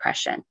anxiety and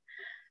depression.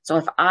 So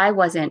if I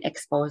wasn't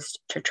exposed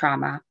to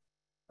trauma,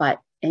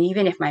 and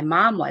even if my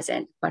mom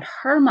wasn't, but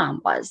her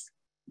mom was,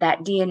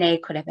 that DNA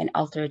could have been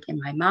altered in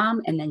my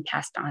mom and then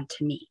passed on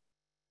to me.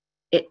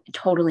 It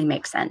totally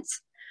makes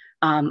sense.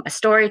 A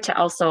story to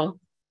also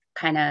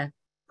kind of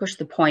push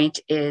the point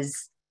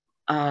is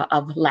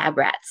of lab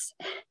rats.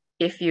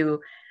 If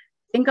you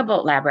think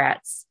about lab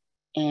rats,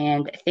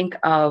 And think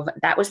of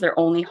that was their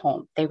only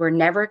home. They were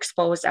never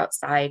exposed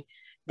outside.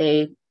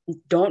 They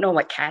don't know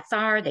what cats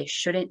are. They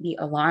shouldn't be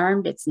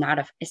alarmed. It's not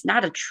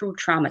a true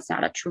trauma. It's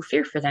not a true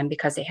fear for them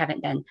because they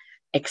haven't been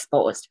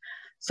exposed.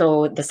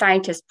 So the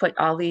scientists put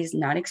all these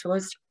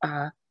non-exposed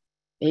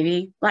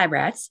baby lab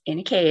rats in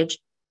a cage,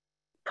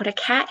 put a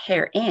cat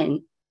hair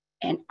in,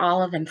 and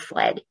all of them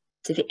fled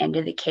to the end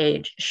of the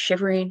cage,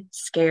 shivering,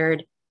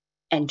 scared,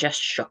 and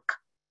just shook.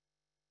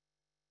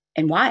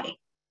 And why?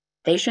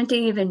 They shouldn't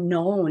have even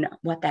known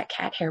what that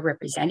cat hair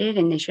represented,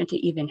 and they shouldn't have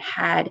even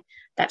had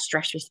that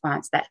stress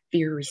response, that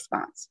fear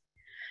response.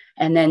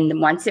 And then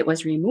once it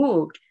was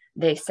removed,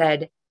 they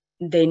said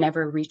they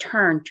never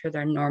returned to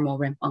their normal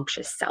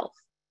rambunctious self.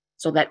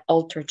 So that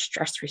altered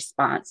stress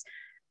response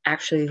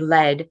actually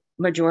led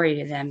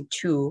majority of them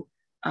to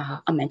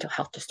a mental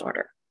health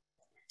disorder.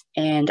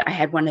 And I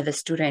had one of the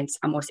students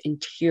almost in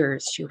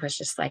tears. She was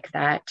just like,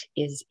 that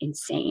is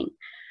insane.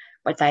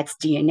 But that's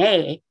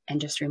DNA.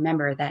 And just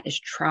remember that is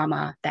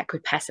trauma that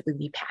could possibly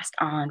be passed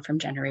on from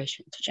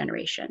generation to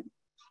generation.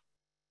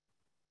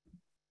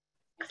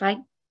 Next slide.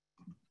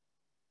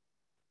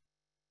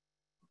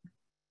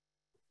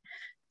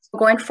 So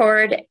going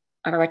forward,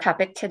 our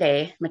topic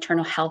today,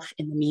 maternal health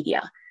in the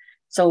media.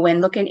 So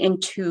when looking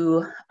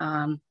into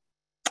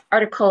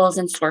articles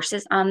and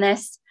sources on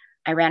this,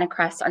 I ran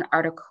across an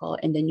article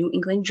in the New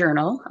England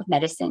Journal of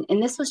Medicine,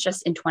 and this was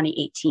just in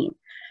 2018.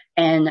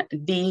 And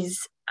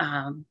these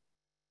kind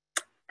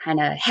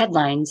of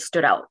headlines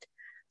stood out.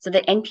 So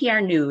the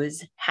NPR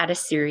News had a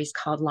series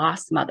called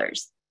Lost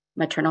Mothers,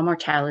 Maternal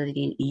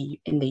Mortality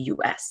in the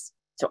US.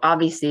 So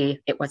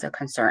obviously it was a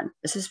concern.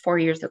 This is 4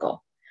 years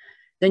ago.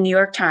 The New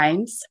York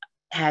Times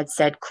had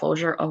said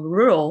closure of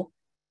rural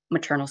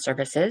maternal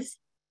services.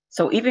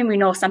 So even we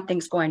know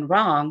something's going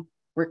wrong,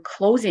 we're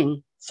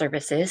closing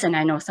services. And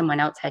I know someone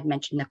else had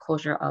mentioned the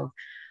closure of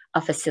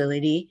a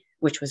facility,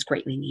 which was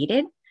greatly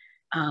needed.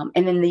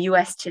 And then the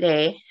US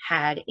Today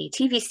had a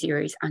TV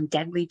series on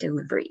deadly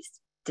deliveries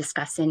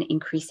discussing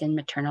increase in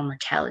maternal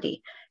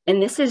mortality.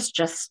 And this is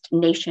just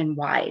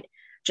nationwide.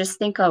 Just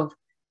think of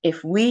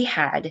if we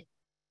had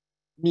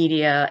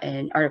media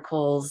and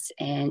articles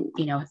and,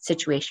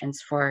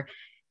 situations for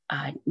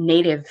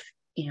native,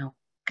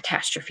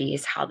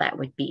 catastrophes, how that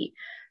would be.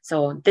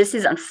 So this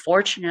is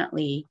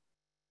unfortunately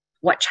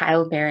what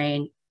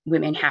childbearing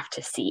women have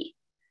to see.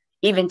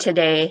 Even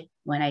today,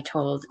 when I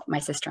told my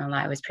sister-in-law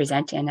I was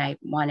presenting, I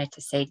wanted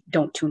to say,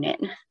 don't tune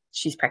in.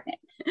 She's pregnant.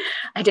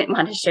 I didn't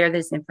want to share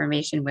this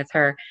information with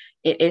her.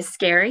 It is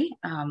scary.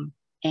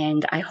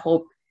 And I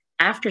hope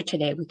after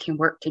today, we can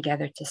work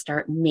together to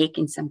start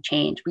making some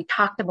change. We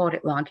talked about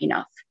it long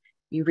enough.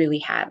 We really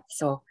have.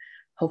 So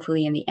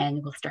hopefully in the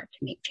end, we'll start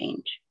to make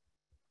change.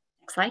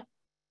 Next slide.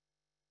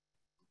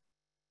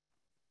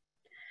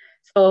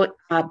 So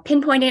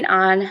pinpointing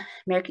on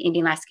American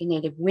Indian Alaska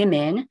Native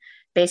women,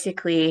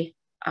 basically,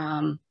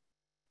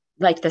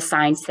 like the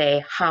signs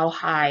say, how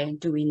high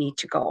do we need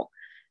to go?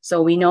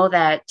 So we know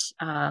that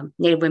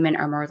Native women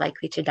are more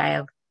likely to die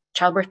of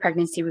childbirth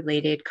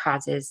pregnancy-related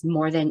causes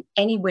more than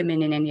any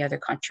women in any other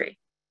country.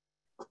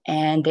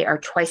 And they are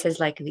twice as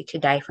likely to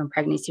die from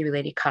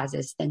pregnancy-related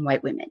causes than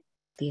white women.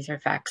 These are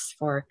facts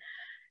for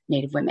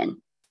Native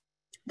women.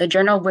 The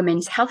Journal of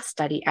Women's Health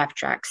Study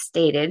abstract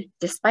stated,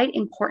 despite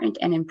important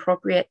and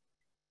appropriate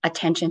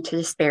attention to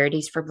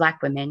disparities for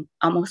Black women,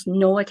 almost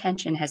no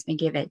attention has been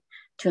given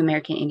to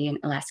American Indian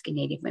Alaska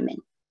Native women.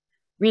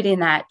 Reading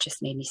that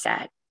just made me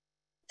sad.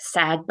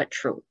 Sad, but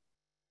true.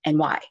 And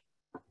why?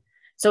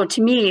 So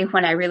to me,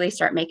 when I really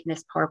start making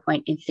this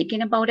PowerPoint and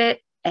thinking about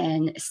it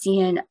and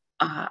seeing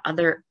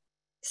other,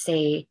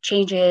 say,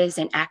 changes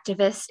and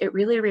activists, it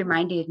really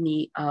reminded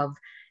me of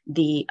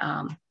the,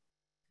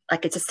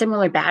 like it's a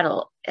similar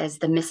battle as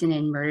the missing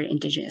and murdered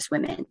Indigenous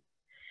women.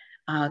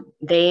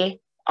 They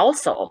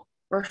also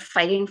were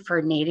fighting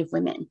for Native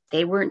women.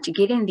 They weren't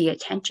getting the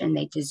attention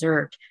they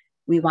deserved.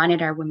 We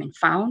wanted our women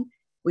found.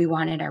 We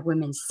wanted our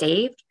women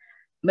saved,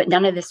 but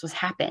none of this was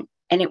happening.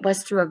 And it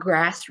was through a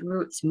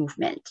grassroots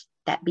movement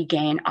that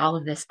began all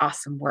of this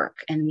awesome work.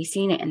 And we've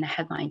seen it in the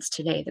headlines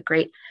today, the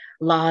great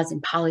laws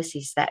and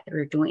policies that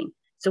we're doing.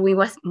 So we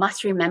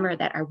must remember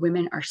that our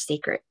women are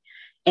sacred.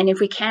 And if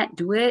we can't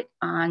do it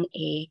on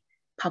a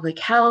public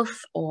health,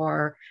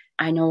 or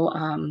I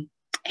know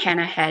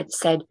Hannah had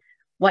said,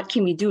 what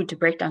can we do to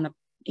break down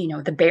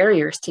the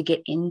barriers to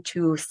get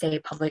into, say,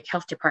 public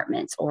health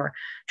departments or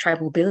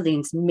tribal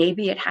buildings?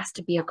 Maybe it has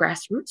to be a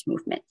grassroots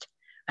movement.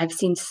 I've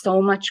seen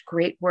so much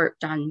great work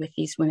done with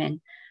these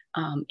women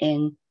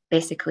in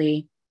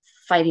basically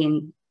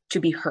fighting to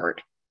be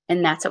heard.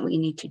 And that's what we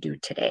need to do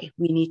today.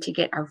 We need to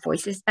get our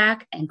voices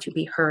back and to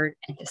be heard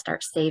and to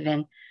start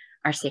saving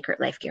our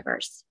sacred life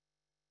givers.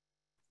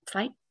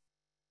 Slide.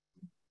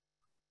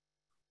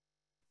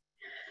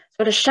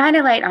 So to shine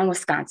a light on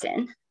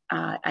Wisconsin,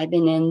 I've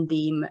been in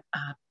the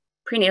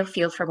prenatal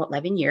field for about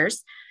 11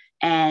 years,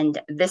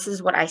 and this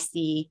is what I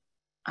see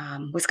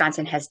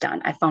Wisconsin has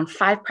done. I found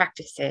 5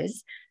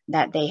 practices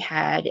that they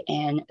had,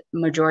 and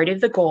majority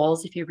of the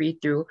goals, if you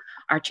read through,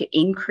 are to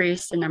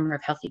increase the number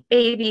of healthy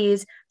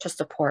babies, to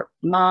support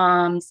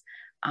moms,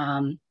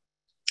 and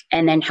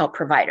then help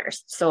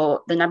providers.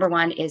 So the number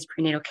one is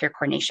prenatal care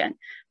coordination.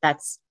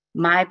 That's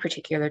my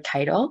particular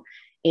title.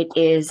 It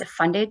is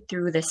funded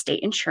through the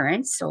state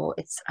insurance. So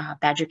it's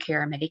Badger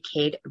Care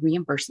Medicaid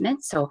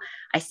reimbursement. So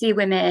I see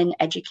women,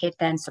 educate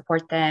them,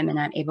 support them, and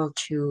I'm able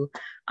to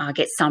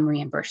get some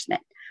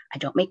reimbursement. I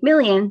don't make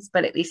millions,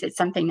 but at least it's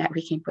something that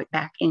we can put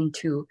back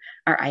into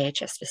our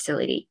IHS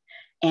facility.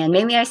 And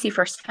mainly I see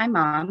first-time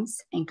moms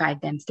and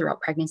guide them throughout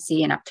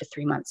pregnancy and up to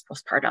 3 months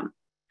postpartum.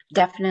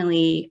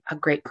 Definitely a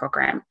great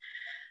program.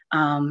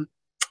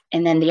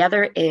 And then the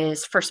other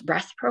is First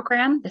Breath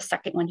program, the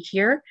second one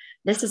here.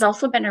 This has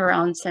also been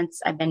around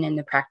since I've been in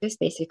the practice,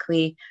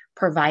 basically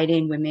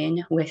providing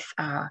women with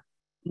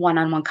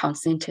one-on-one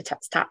counseling to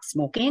stop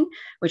smoking,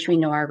 which we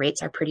know our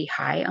rates are pretty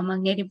high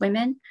among Native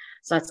women.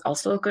 So that's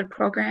also a good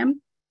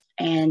program.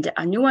 And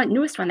a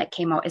newest one that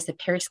came out is the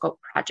Periscope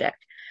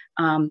Project.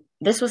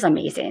 This was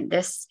amazing.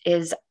 This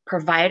is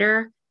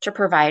provider to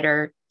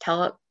provider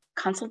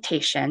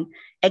teleconsultation,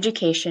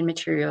 education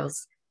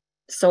materials.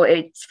 So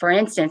it's, for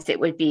instance, it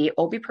would be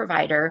OB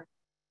provider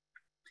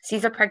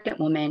sees a pregnant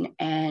woman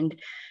and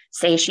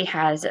say she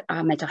has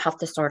a mental health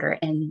disorder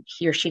and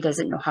he or she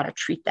doesn't know how to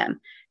treat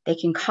them. They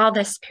can call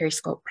this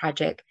Periscope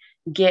Project,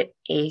 get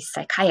a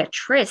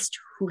psychiatrist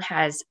who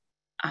has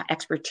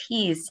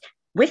expertise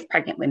with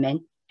pregnant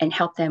women and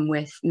help them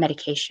with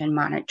medication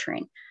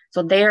monitoring.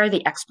 So they are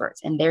the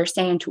experts, and they're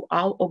saying to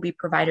all OB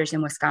providers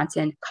in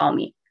Wisconsin, call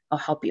me, I'll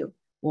help you.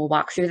 We'll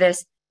walk through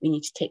this. We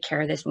need to take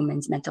care of this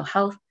woman's mental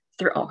health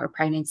throughout her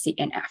pregnancy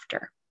and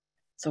after.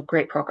 So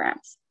great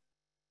programs.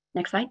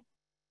 Next slide.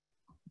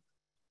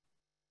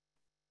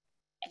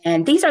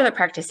 And these are the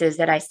practices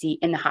that I see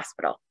in the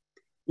hospital.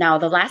 Now,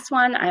 the last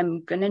one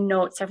I'm going to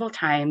note several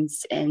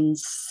times, and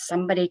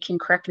somebody can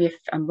correct me if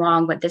I'm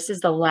wrong, but this is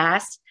the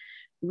last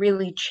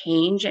really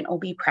change in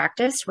OB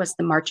practice, was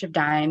the March of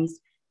Dimes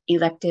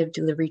elective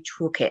delivery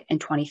toolkit in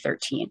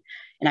 2013.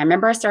 And I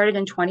remember I started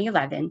in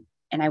 2011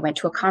 and I went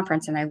to a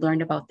conference and I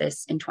learned about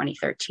this in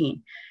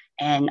 2013.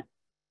 And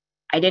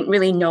I didn't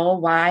really know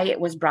why it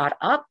was brought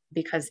up,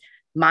 because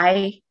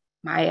my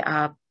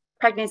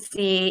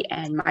pregnancy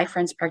and my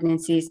friends'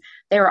 pregnancies,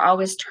 they were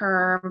always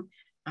term.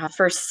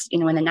 First,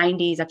 in the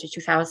 90s up to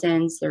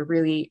 2000s, there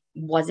really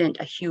wasn't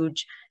a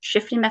huge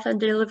shift in method of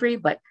delivery.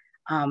 But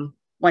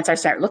once I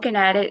started looking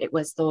at it, it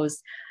was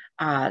those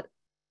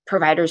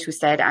providers who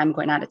said, I'm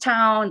going out of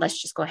town, let's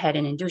just go ahead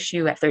and induce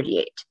you at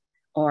 38.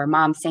 Or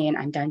mom saying,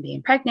 I'm done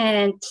being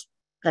pregnant,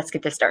 let's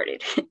get this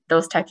started.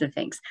 Those types of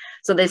things.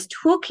 So this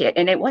toolkit,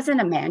 and it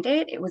wasn't a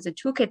mandate, it was a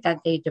toolkit that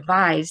they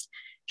devised,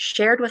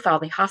 shared with all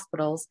the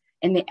hospitals,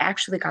 and they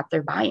actually got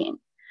their buy-in.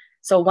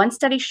 So one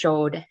study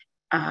showed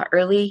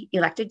early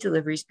elective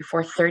deliveries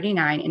before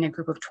 39 in a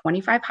group of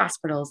 25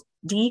 hospitals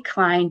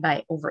declined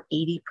by over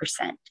 80%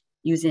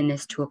 using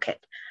this toolkit.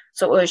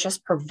 So it was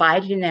just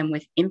providing them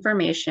with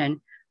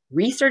information,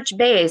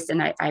 research-based,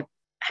 and I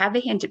have a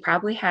hint, it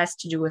probably has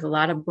to do with a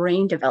lot of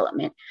brain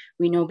development.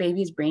 We know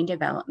babies' brain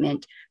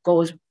development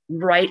goes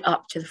right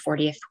up to the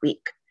 40th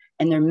week,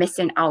 and they're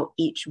missing out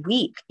each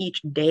week, each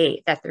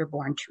day that they're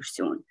born too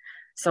soon.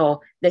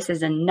 So this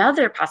is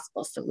another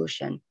possible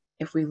solution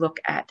if we look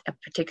at a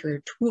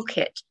particular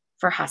toolkit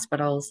for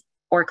hospitals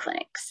or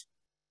clinics.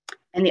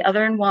 And the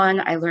other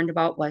one I learned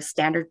about was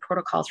standard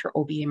protocols for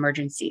OB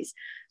emergencies.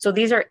 So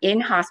these are in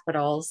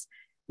hospitals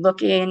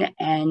looking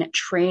and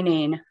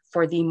training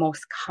for the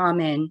most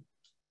common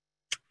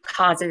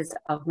causes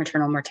of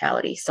maternal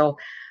mortality. So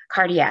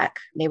cardiac,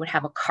 they would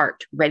have a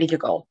cart ready to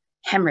go.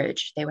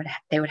 Hemorrhage, they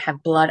would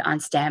have blood on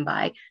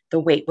standby. The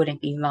wait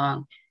wouldn't be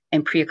long.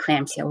 And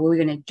preeclampsia, what are we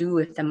going to do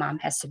if the mom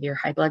has severe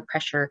high blood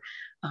pressure?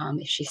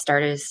 If she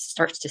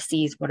starts to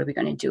seize, what are we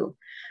going to do?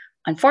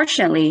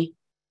 Unfortunately,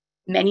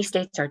 many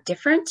states are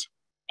different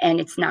and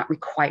it's not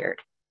required.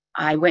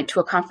 I went to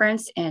a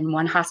conference and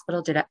one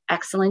hospital did an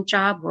excellent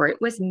job where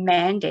it was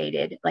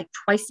mandated, like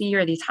twice a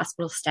year, these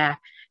hospital staff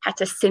had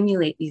to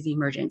simulate these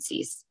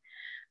emergencies.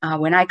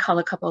 When I called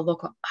a couple of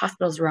local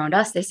hospitals around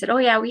us, they said, oh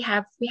yeah, we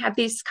have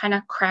these kind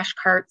of crash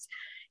carts.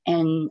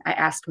 And I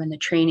asked when the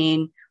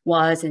training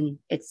was, and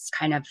it's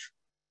kind of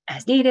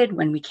as needed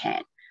when we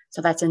can.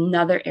 So that's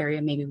another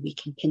area maybe we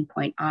can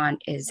pinpoint on,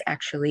 is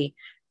actually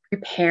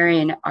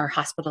preparing our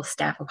hospital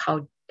staff of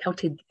how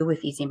to deal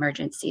with these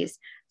emergencies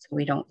so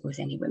we don't lose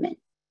any women.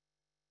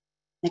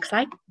 Next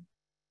slide.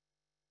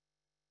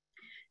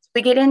 So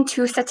we get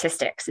into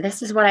statistics.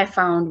 This is what I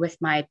found with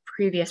my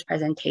previous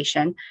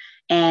presentation.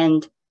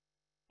 And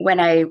when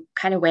I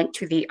kind of went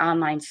to the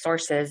online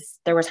sources,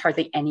 there was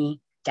hardly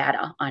any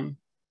data on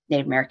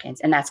Native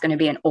Americans. And that's going to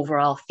be an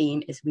overall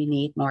theme, is we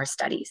need more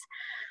studies.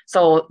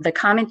 So the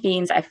common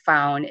themes I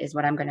found is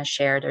what I'm going to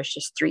share. There's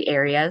just 3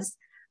 areas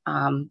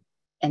and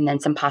then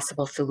some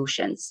possible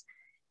solutions.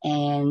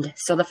 And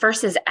so the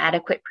first is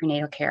adequate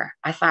prenatal care.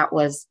 I thought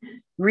was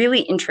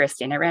really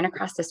interesting. I ran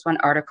across this one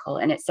article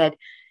and it said,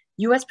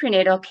 U.S.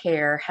 prenatal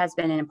care has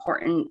been an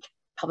important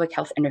public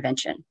health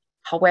intervention.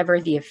 However,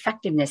 the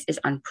effectiveness is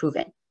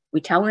unproven.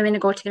 We tell women to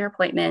go to their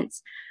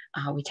appointments.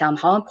 We tell them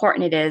how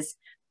important it is,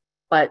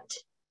 but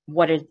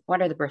what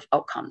are the birth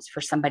outcomes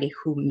for somebody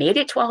who made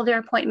it to all their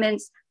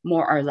appointments,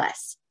 more or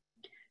less?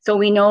 So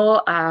we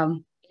know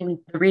in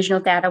the regional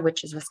data,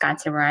 which is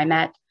Wisconsin where I'm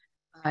at,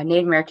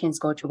 Native Americans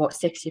go to about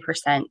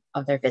 60%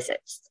 of their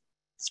visits.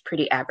 It's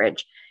pretty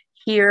average.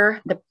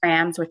 Here, the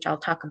PRAMs, which I'll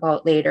talk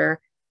about later,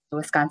 the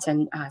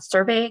Wisconsin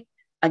survey,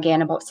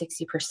 again, about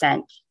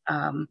 60%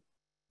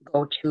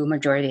 go to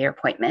majority of their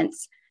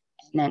appointments.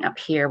 And then up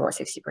here, about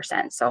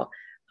 60%. So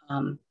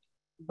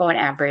about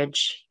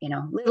average,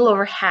 little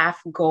over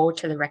half go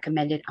to the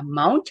recommended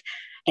amount.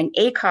 And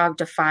ACOG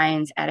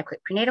defines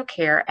adequate prenatal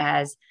care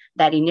as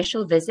that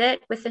initial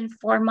visit within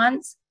 4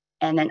 months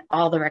and then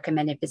all the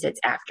recommended visits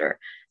after.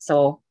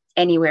 So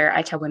anywhere,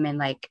 I tell women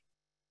like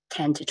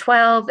 10 to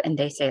 12, and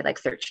they say like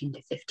 13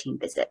 to 15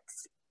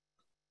 visits.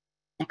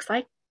 Next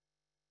slide.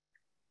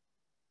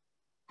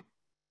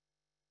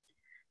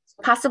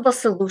 Possible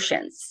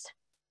solutions.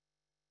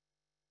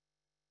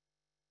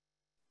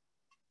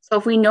 So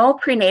if we know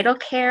prenatal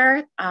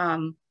care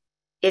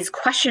is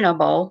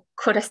questionable,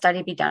 could a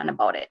study be done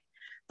about it?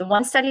 The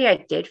one study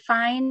I did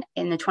find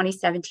in the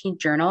 2017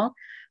 journal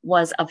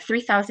was of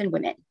 3,000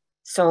 women.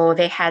 So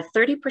they had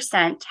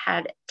 30%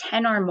 had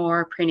 10 or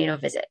more prenatal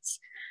visits,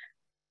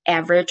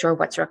 average or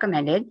what's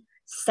recommended.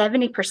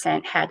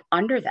 70% had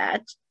under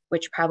that,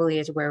 which probably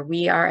is where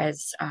we are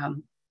as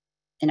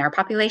in our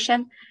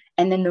population.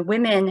 And then the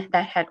women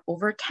that had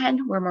over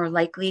 10 were more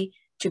likely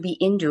to be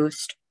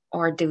induced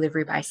or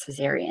delivery by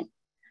cesarean.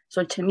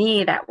 So to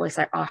me, that was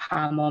like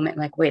aha moment,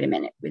 like, wait a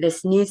minute,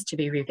 this needs to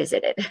be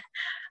revisited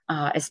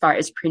as far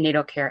as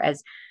prenatal care,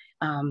 as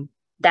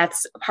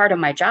that's part of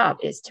my job,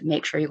 is to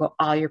make sure you go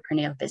all your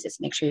prenatal visits,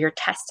 make sure your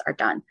tests are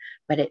done.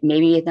 But it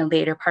maybe in the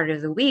later part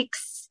of the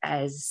weeks,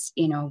 as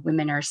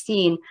women are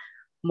seeing,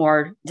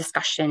 more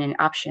discussion and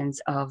options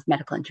of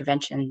medical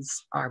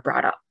interventions are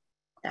brought up.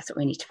 That's what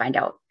we need to find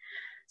out.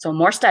 So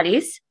more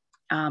studies.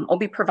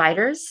 OB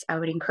providers, I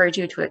would encourage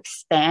you to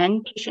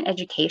expand patient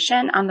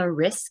education on the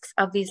risks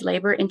of these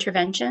labor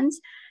interventions.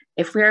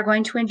 If we are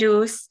going to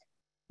induce,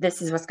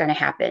 this is what's going to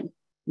happen.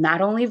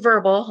 Not only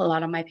verbal, a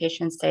lot of my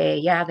patients say,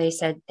 yeah, they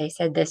said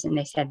this and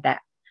they said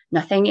that.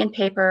 Nothing in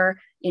paper,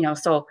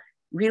 so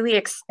really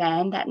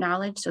expand that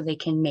knowledge so they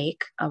can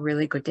make a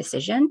really good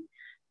decision,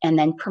 and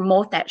then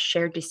promote that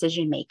shared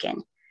decision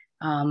making.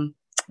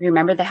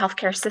 Remember the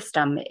healthcare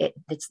system,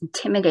 it's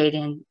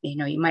intimidating.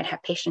 You might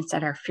have patients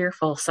that are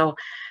fearful. So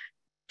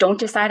don't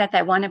decide at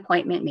that one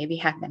appointment, maybe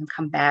have them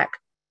come back,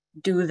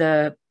 do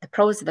the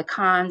pros and the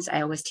cons.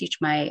 I always teach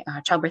my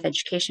childbirth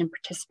education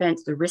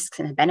participants the risks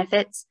and the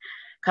benefits,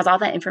 because all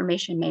that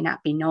information may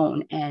not be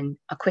known, and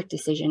a quick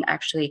decision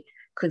actually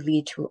could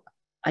lead to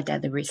a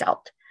deadly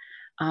result.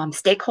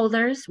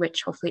 Stakeholders,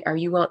 which hopefully are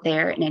you out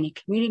there and any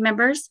community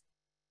members,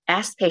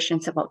 ask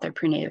patients about their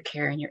prenatal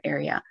care in your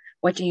area.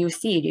 What do you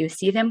see? Do you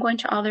see them going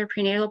to all their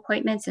prenatal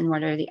appointments, and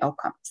what are the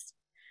outcomes?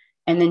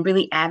 And then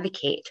really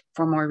advocate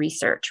for more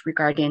research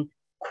regarding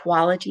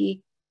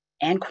quality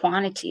and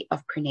quantity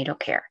of prenatal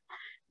care.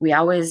 We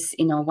always,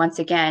 once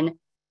again,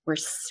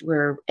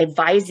 we're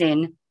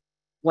advising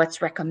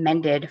what's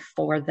recommended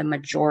for the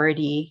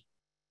majority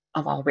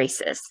of all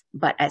races.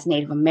 But as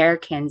Native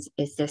Americans,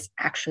 is this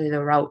actually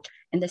the route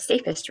and the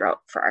safest route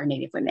for our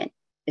Native women,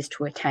 is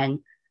to attend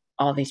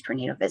all these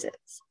prenatal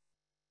visits?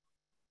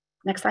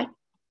 Next slide.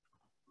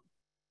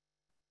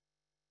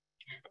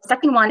 The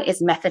second one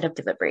is method of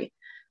delivery.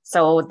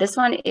 So this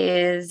one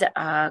is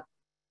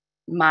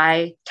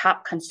my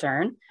top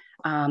concern.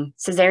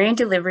 Cesarean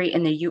delivery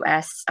in the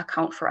US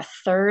account for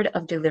 1/3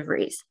 of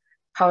deliveries.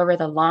 However,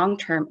 the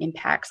long-term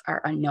impacts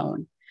are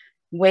unknown.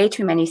 Way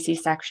too many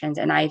C-sections,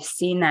 and I've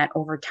seen that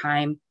over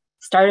time.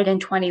 Started in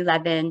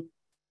 2011,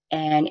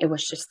 and it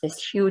was just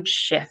this huge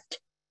shift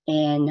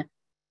in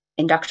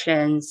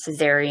inductions,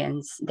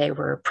 cesareans. They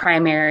were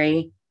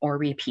primary or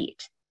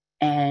repeat,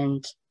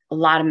 and a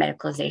lot of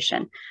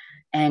medicalization,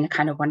 and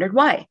kind of wondered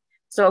why.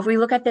 So if we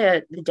look at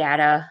the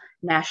data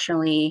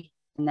nationally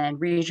and then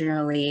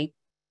regionally,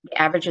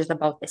 the average is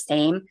about the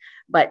same,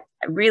 but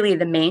really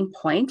the main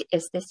point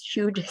is this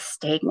huge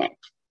stagnant.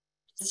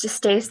 It just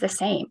stays the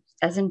same,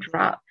 doesn't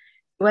drop.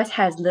 US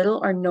has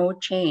little or no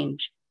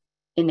change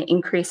in the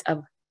increase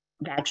of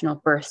vaginal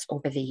births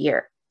over the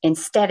year.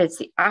 Instead, it's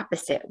the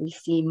opposite. We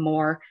see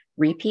more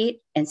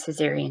repeat and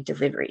cesarean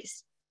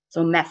deliveries.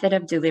 So method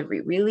of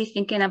delivery, really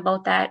thinking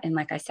about that. And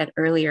like I said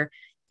earlier,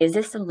 is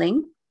this a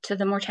link to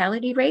the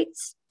mortality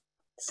rates?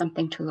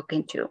 Something to look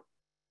into.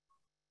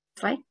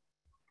 Slide.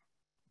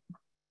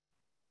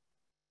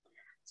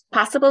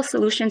 Possible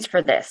solutions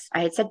for this.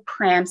 I had said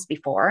PRAMS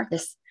before,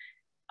 this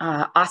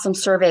awesome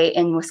survey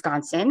in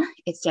Wisconsin.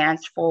 It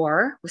stands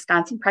for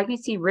Wisconsin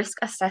Pregnancy Risk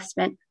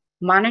Assessment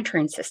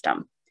Monitoring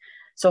System.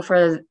 So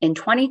in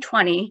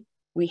 2020,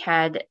 we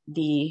had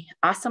the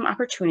awesome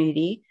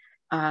opportunity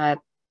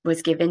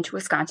was given to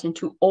Wisconsin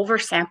to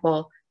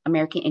oversample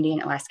American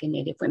Indian, Alaska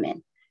Native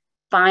women.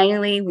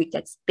 Finally, we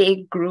get this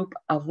big group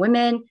of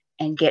women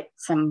and get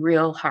some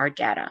real hard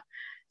data.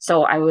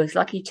 So I was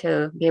lucky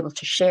to be able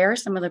to share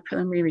some of the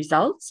preliminary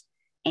results.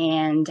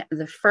 And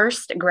the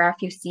first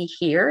graph you see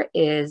here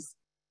is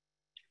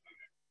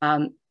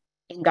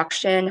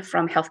induction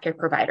from healthcare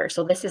providers.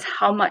 So this is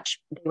how much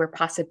they were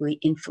possibly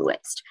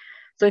influenced.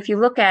 So if you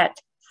look at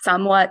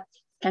somewhat,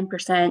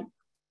 10%,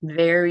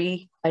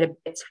 very, quite a bit,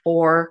 it's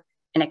 4,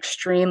 and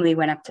extremely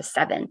went up to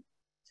 7.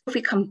 So if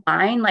we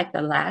combine like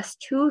the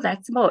last two,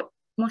 that's about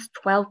almost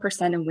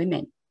 12% of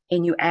women.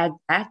 And you add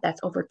that, that's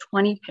over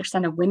 20%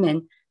 of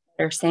women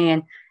that are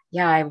saying,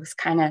 yeah, I was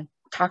kind of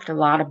talked a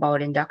lot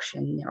about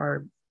induction,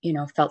 or,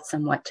 felt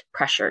somewhat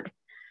pressured.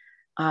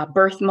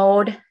 Birth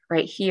mode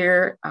right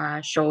here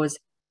shows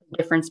the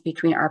difference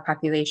between our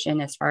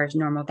population as far as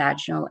normal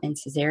vaginal and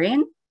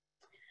cesarean.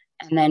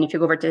 And then if you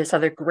go over to this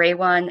other gray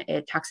one,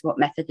 it talks about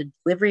method of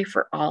delivery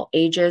for all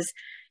ages.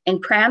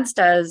 And PRAMS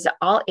does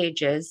all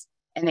ages,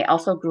 and they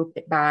also group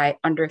it by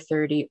under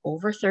 30,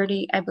 over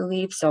 30, I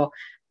believe. So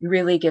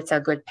really gets a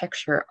good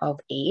picture of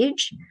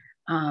age.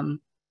 And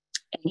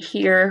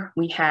here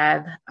we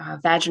have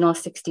vaginal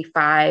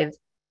 65,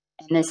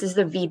 and this is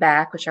the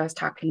VBAC, which I was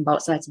talking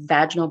about. So that's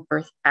vaginal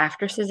birth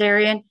after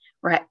cesarean.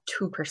 We're at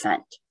 2%,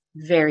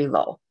 very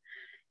low.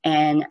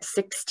 And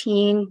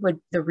 16 would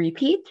the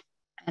repeat,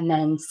 and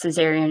then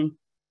cesarean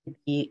would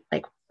be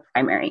like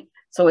primary.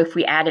 So if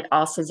we added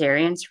all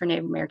cesareans for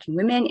Native American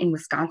women in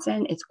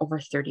Wisconsin, it's over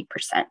 30%.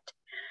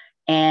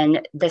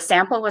 And the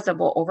sample was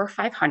about over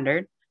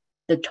 500.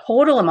 The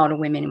total amount of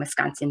women in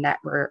Wisconsin that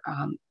were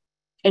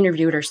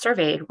interviewed or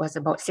surveyed was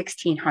about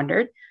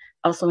 1,600,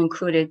 also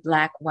included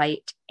Black,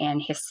 white,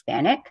 and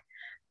Hispanic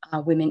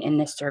women in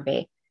this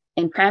survey.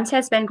 And PRAMS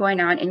has been going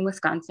on in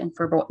Wisconsin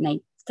for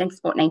since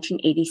about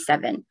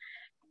 1987.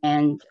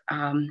 And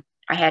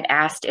I had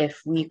asked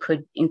if we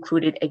could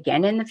include it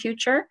again in the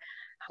future.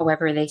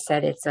 However, they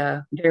said it's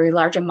a very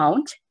large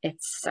amount.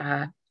 It's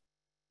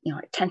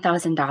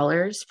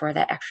 $10,000 for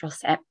that actual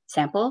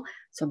sample.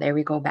 So there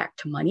we go, back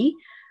to money.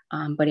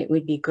 But it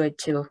would be good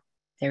to,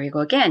 there we go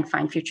again,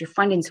 find future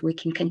funding so we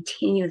can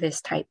continue this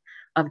type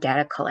of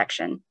data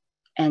collection.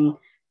 And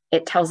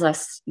it tells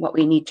us what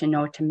we need to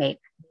know to make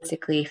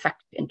basically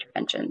effective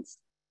interventions.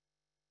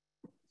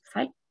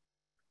 Slide.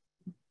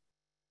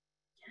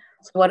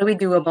 So what do we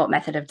do about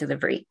method of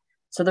delivery?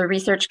 So the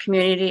research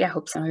community, I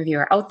hope some of you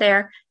are out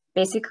there,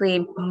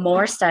 basically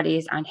more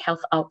studies on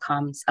health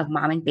outcomes of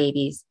mom and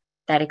babies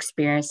that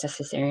experienced a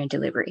cesarean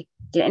delivery.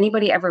 Did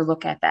anybody ever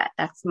look at that?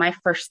 That's my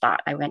first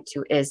thought I went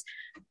to is,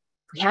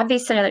 we have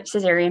these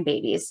cesarean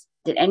babies.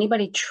 Did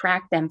anybody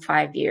track them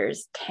 5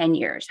 years, 10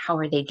 years? How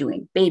are they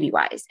doing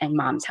baby-wise and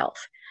mom's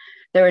health?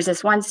 There was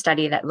this one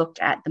study that looked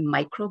at the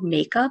microbe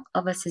makeup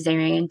of a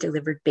cesarean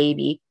delivered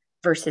baby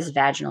versus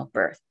vaginal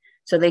birth.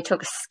 So they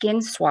took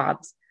skin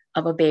swabs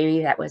of a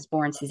baby that was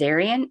born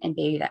cesarean and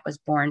baby that was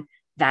born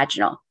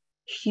vaginal.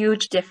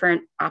 Huge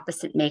different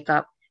opposite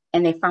makeup.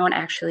 And they found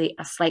actually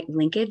a slight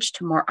linkage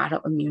to more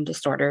autoimmune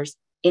disorders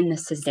in the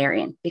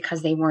cesarean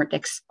because they weren't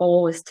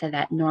exposed to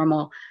that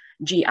normal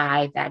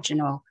GI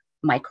vaginal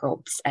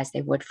microbes as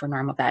they would for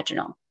normal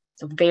vaginal.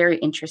 So very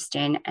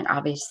interesting, and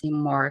obviously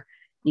more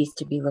needs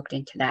to be looked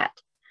into that.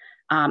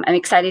 I'm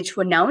excited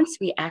to announce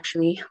we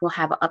actually will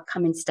have an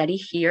upcoming study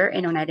here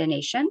in Oneida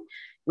Nation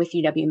with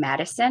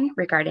UW-Madison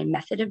regarding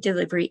method of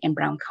delivery in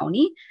Brown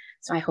County.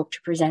 So I hope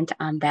to present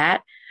on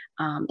that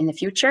in the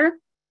future.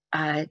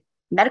 Native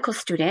medical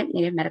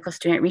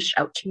student reached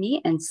out to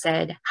me and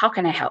said, how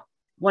can I help?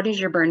 What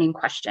is your burning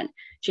question?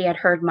 She had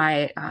heard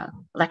my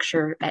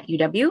lecture at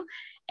UW,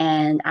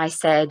 and I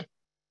said,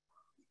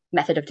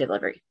 method of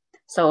delivery.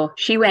 So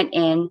she went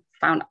in,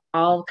 found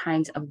all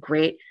kinds of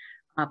great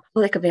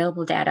public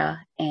available data,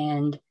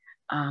 and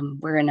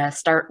we're gonna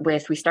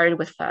we started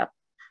with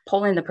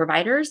polling the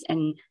providers,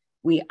 and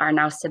we are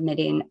now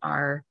submitting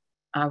our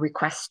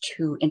request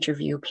to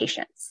interview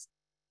patients.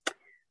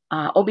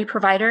 OB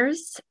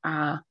providers,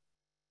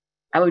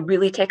 I would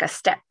really take a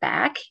step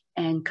back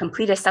and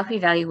complete a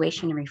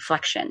self-evaluation and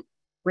reflection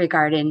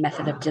regarding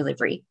method of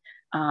delivery.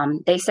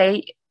 They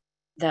say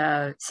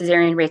the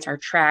cesarean rates are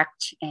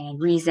tracked and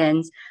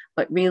reasons,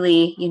 but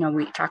really,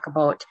 we talk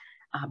about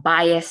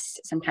bias.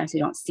 Sometimes we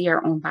don't see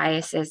our own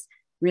biases.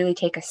 Really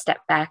take a step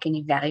back and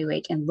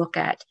evaluate and look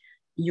at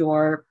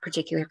your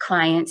particular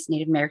clients,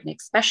 Native American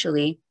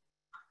especially,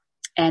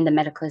 and the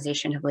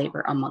medicalization of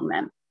labor among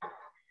them.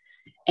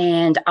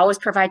 And always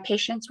provide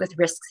patients with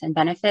risks and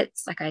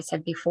benefits, like I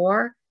said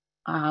before,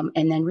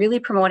 and then really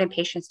promoting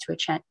patients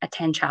to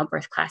attend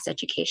childbirth class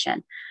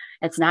education.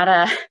 It's not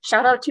a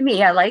shout out to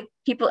me. I like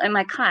people in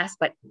my class,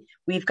 but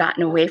we've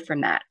gotten away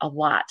from that a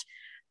lot.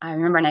 I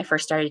remember when I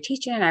first started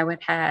teaching, I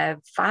would have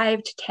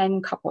 5 to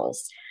 10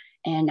 couples,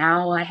 and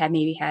now I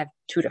maybe have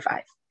 2 to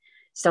 5.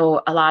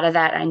 So a lot of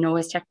that I know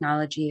is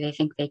technology. They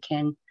think they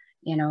can,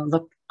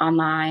 look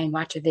online,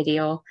 watch a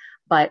video,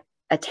 but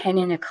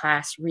attending a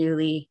class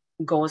really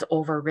goes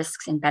over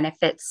risks and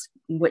benefits,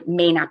 what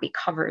may not be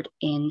covered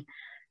in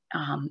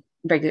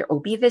regular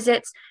OB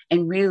visits.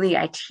 And really,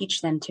 I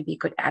teach them to be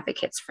good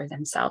advocates for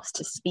themselves,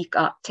 to speak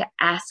up, to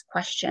ask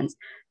questions,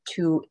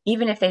 to,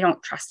 even if they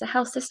don't trust the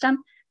health system,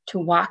 to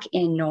walk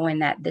in knowing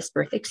that this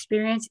birth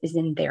experience is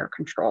in their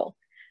control.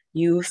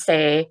 You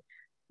say,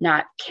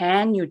 not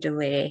can you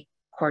delay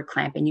cord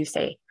clamp, and you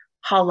say,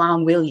 how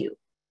long will you?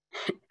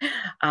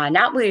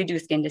 Not will you do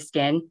skin to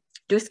skin,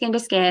 do skin to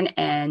skin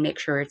and make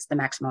sure it's the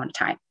maximum amount of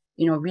time.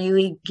 You know,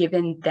 really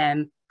giving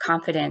them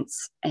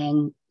confidence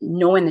and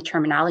knowing the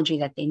terminology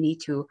that they need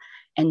to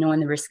and knowing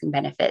the risks and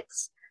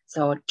benefits.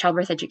 So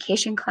childbirth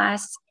education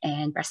class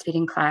and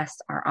breastfeeding class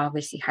are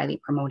obviously highly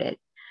promoted.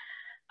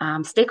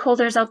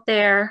 Stakeholders out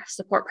there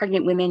support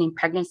pregnant women in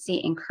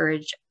pregnancy,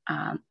 encourage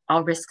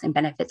all risks and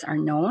benefits are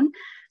known.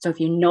 So if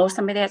you know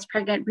somebody that's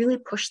pregnant, really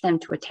push them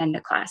to attend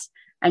a class.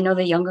 I know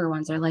the younger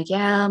ones are like,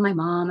 yeah, my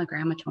mom, my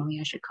grandma told me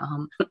I should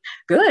come.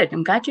 Good,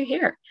 I'm glad you're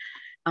here.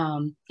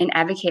 And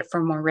advocate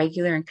for more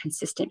regular and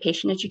consistent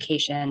patient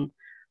education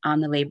on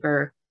the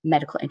labor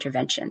medical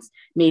interventions,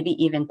 maybe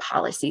even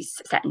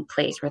policies set in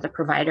place where the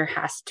provider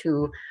has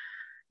to,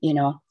 you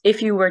know,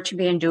 if you were to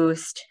be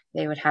induced,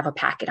 they would have a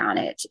packet on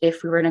it.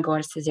 If we were to go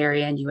to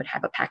cesarean, you would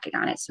have a packet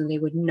on it. So they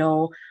would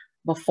know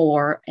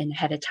before and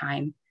ahead of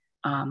time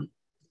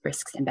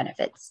risks and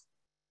benefits.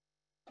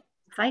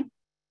 Fine.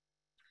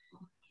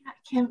 Yeah,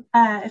 Kim,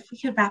 if we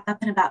could wrap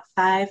up in about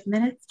 5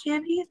 minutes,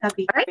 Candy, that'd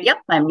be all right. great.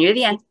 Yep, I'm near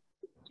the end.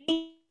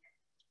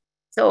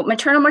 So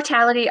maternal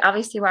mortality,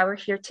 obviously why we're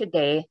here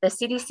today, the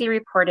CDC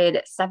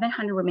reported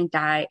 700 women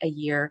die a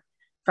year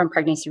from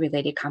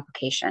pregnancy-related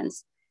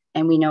complications.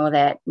 And we know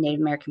that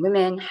Native American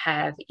women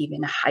have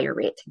even a higher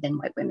rate than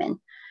white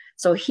women.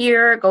 So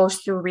here goes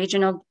through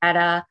regional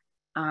data.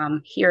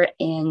 Here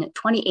in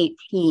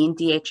 2018,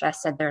 DHS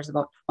said there's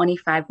about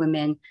 25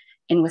 women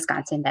in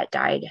Wisconsin that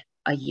died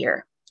a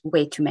year,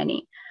 way too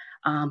many.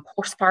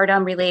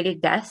 Postpartum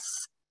related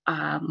deaths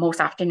most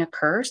often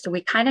occur. So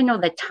we kind of know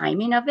the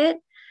timing of it,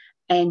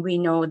 and we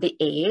know the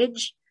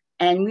age,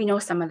 and we know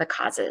some of the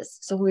causes.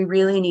 So we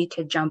really need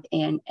to jump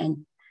in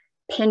and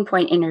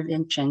pinpoint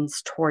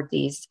interventions toward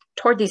these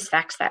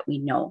facts that we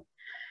know.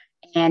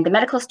 And the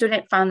medical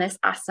student found this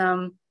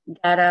awesome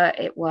data.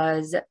 It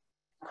was,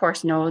 of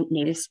course, no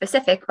Native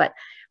specific, but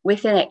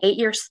within an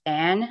 8-year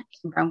span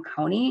in Brown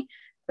County,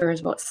 there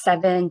was about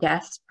 7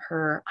 deaths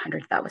per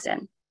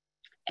 100,000.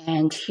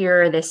 And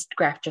here, this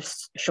graph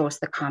just shows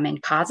the common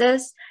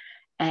causes.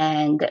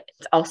 And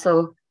it's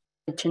also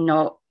good to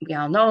know, we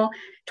all know,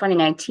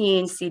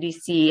 2019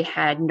 CDC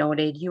had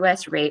noted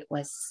US rate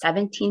was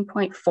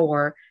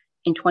 17.4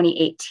 in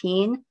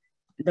 2018,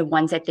 the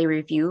ones that they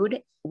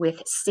reviewed,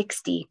 with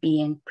 60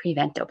 being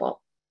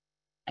preventable.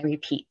 I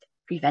repeat,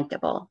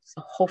 preventable.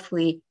 So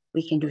hopefully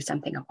we can do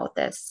something about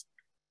this.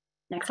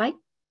 Next slide.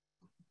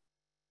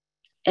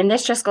 And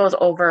this just goes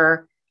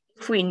over,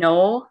 if we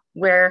know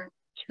where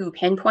to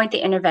pinpoint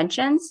the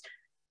interventions,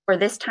 for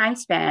this time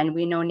span,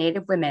 we know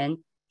Native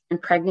women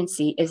and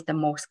pregnancy is the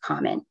most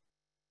common.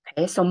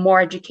 Okay, so more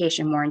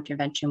education, more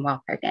intervention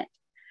while pregnant.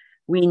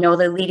 We know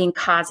the leading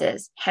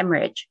causes: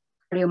 hemorrhage,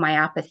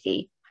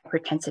 cardiomyopathy,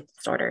 hypertensive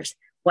disorders.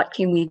 What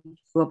can we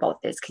do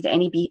about this? Could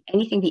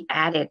anything be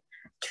added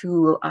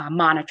to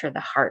monitor the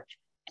heart?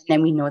 And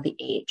then we know the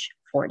age,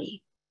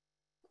 40.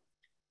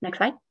 Next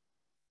slide.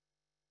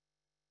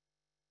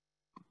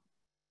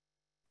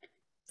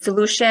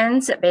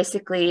 Solutions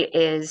basically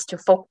is to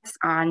focus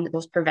on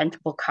those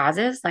preventable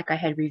causes, like I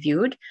had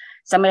reviewed.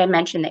 Somebody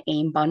mentioned the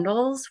AIM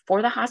bundles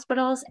for the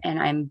hospitals, and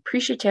I'm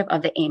appreciative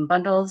of the AIM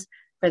bundles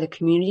for the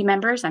community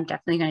members. I'm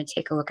definitely going to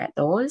take a look at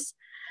those.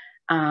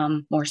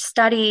 More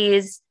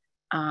studies,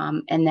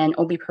 and then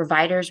OB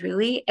providers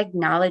really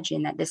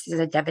acknowledging that this is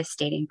a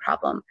devastating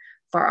problem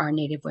for our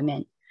Native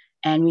women,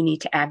 and we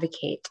need to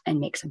advocate and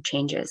make some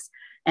changes.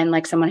 And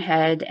like someone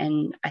had,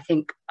 and I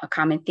think a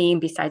common theme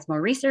besides more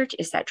research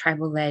is that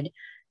tribal-led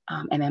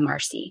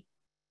MMRC.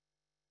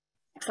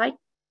 Next slide.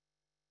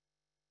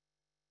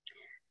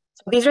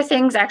 So these are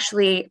things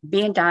actually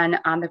being done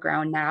on the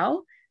ground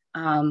now,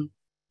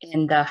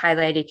 in the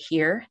highlighted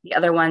here. The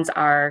other ones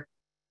are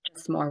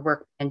just more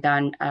work being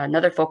done.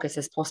 Another focus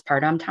is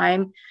postpartum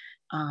time.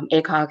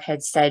 ACOG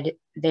had said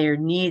there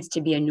needs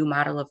to be a new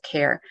model of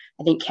care.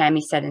 I think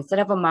Cami said, instead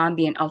of a mom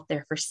being out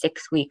there for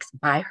 6 weeks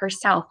by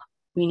herself,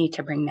 we need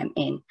to bring them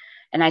in.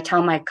 And I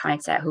tell my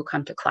clients that who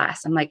come to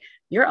class, I'm like,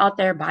 you're out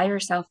there by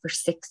yourself for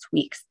 6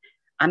 weeks.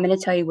 I'm going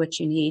to tell you what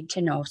you need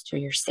to know so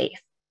you're safe.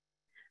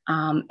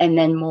 And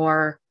then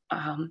more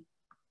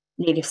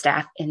Native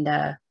staff in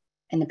the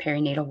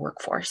perinatal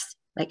workforce,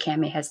 like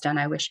Cami has done.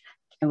 I wish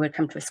Cami would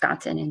come to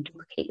Wisconsin and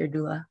duplicate your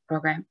doula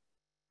program.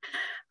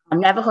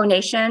 Navajo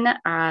Nation,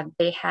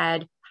 they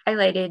had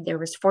highlighted there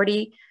was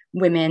 40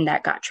 women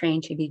that got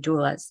trained to be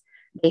doulas.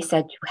 They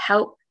said to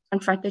help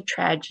confront the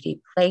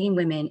tragedy plaguing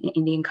women in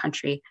Indian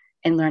country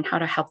and learn how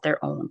to help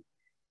their own.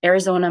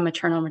 Arizona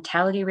maternal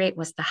mortality rate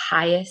was the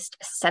highest,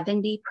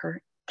 70 per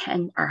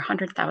 10 or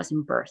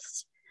 100,000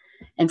 births.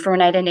 And for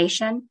Oneida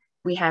Nation,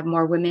 we have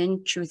more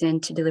women choosing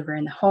to deliver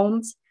in the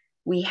homes.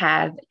 We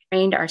have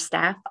trained our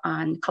staff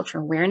on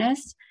cultural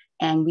awareness,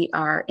 and we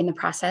are in the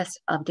process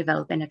of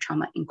developing a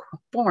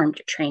trauma-informed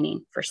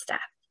training for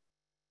staff.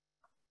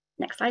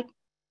 Next slide.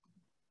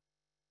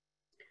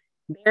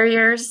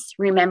 Barriers,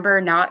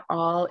 remember, not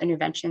all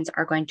interventions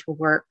are going to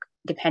work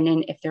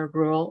depending if they're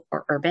rural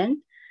or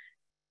urban.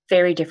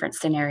 Very different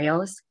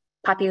scenarios.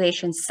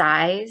 Population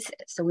size,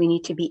 so we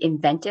need to be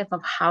inventive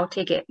of how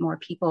to get more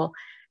people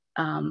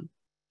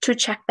to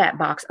check that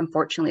box,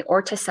 unfortunately,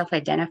 or to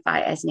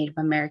self-identify as Native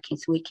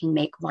Americans so we can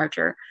make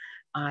larger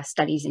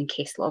studies and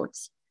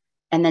caseloads.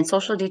 And then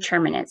social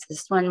determinants.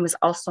 This one was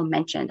also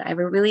mentioned.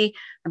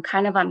 I'm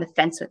kind of on the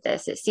fence with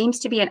this. It seems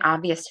to be an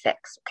obvious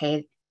fix,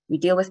 okay? We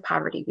deal with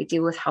poverty, we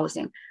deal with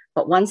housing.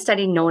 But one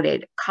study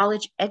noted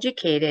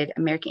college-educated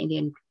American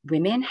Indian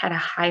women had a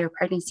higher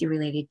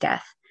pregnancy-related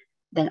death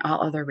than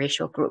all other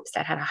racial groups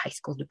that had a high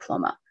school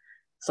diploma.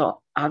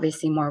 So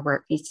obviously more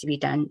work needs to be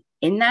done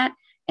in that.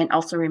 And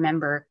also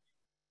remember,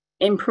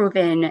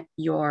 improving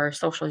your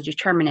social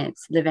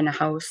determinants, live in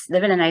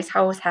a nice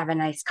house, have a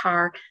nice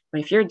car.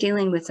 But if you're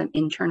dealing with some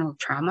internal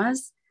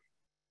traumas,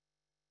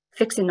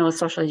 fixing those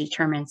social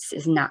determinants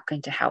is not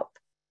going to help,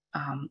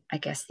 I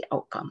guess, the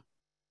outcome.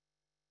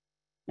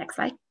 Next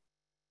slide.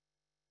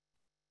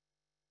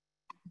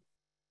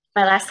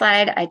 My last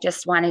slide, I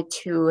just wanted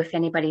to, if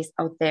anybody's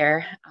out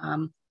there,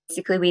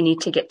 basically we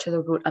need to get to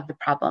the root of the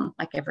problem,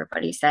 like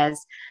everybody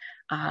says.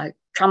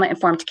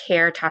 Trauma-informed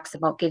care talks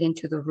about getting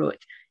to the root.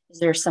 Is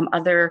there some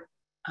other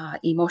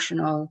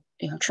emotional,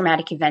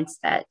 traumatic events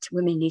that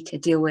women need to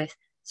deal with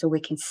so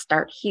we can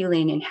start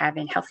healing and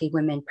having healthy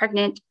women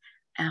pregnant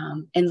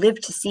and live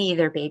to see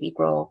their baby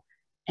grow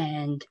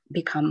and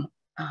become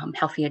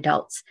healthy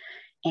adults?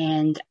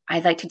 And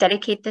I'd like to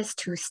dedicate this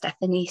to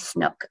Stephanie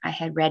Snook. I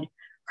had read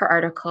her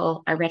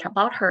article. I read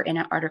about her in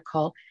an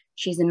article.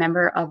 She's a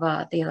member of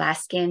the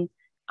Alaskan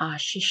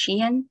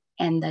Shishian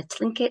and the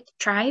Tlingit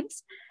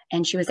tribes,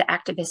 and she was an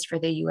activist for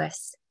the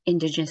U.S.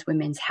 Indigenous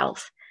women's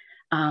health.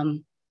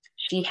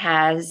 She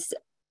has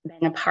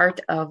been a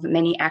part of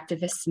many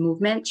activist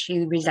movements. She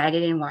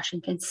resided in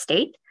Washington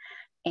State,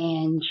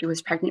 and she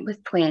was pregnant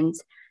with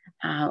twins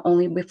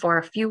only before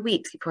a few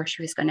weeks before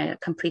she was going to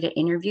complete an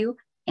interview,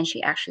 and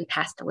she actually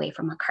passed away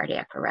from a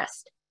cardiac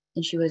arrest,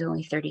 and she was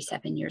only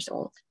 37 years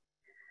old.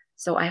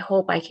 So I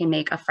hope I can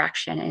make a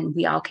fraction and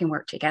we all can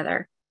work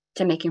together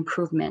to make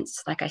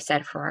improvements, like I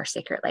said, for our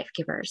sacred life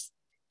givers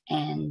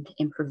and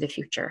improve the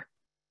future.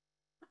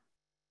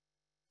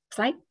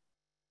 Slide.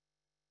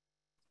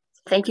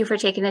 Thank you for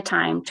taking the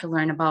time to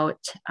learn about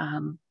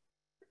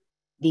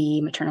the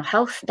maternal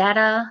health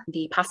data,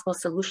 the possible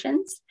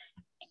solutions,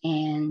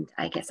 and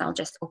I guess I'll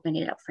just open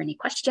it up for any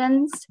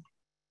questions.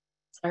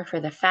 Sorry for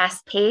the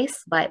fast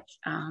pace, but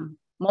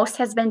most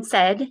has been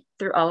said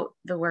throughout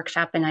the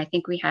workshop, and I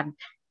think we have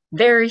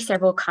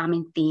several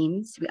common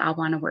themes. We all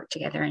want to work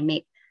together and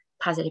make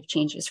positive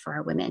changes for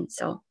our women.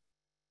 So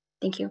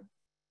thank you.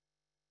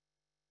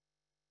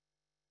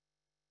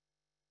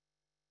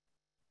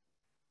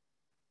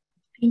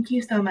 Thank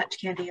you so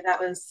much, Candy. That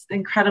was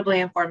incredibly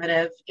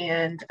informative.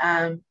 And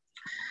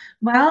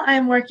while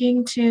I'm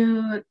working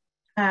to,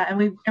 and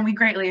we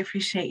greatly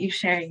appreciate you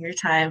sharing your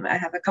time. I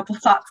have a couple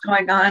thoughts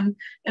going on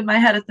in my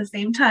head at the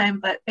same time,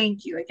 but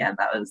thank you again.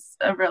 That was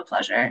a real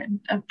pleasure and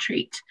a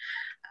treat.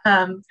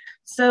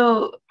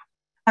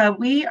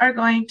 We are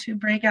going to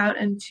break out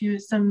into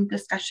some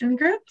discussion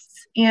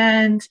groups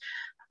and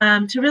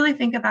to really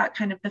think about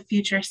kind of the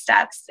future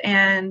steps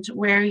and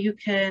where you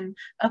can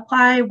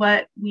apply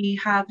what we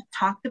have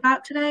talked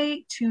about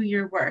today to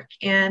your work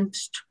and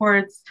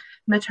towards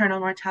maternal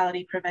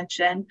mortality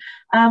prevention.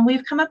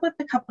 We've come up with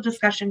a couple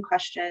discussion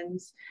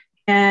questions,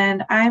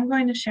 and I'm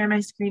going to share my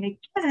screen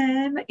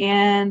again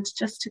and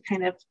just to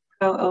kind of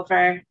go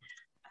over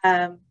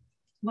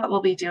what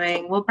we'll be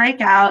doing. We'll break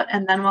out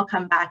and then we'll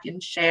come back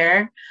and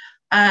share.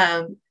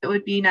 It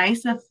would be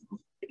nice if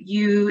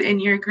you in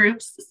your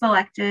groups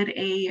selected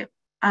a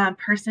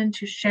person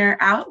to share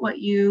out what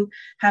you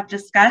have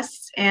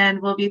discussed,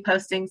 and we'll be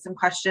posting some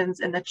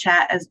questions in the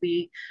chat as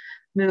we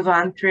move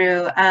on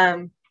through.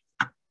 I'm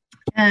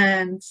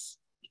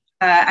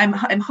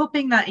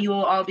hoping that you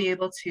will all be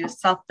able to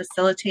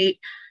self-facilitate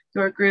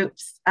your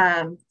groups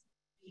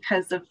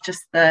because of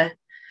just the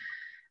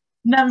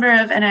number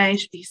of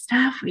NIHB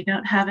staff. We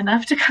don't have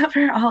enough to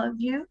cover all of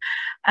you,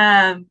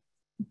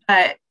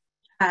 but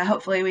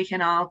hopefully we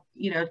can all,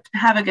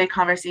 have a good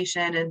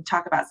conversation and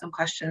talk about some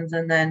questions,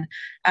 and then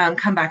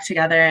come back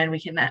together and we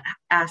can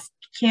ask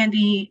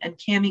Candy and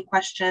Cami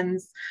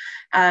questions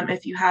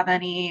if you have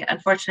any.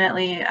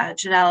 Unfortunately,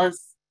 Janelle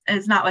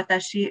is not with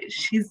us.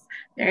 She's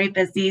very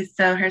busy,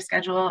 so her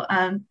schedule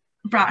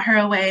brought her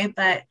away,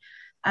 but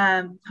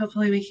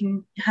hopefully we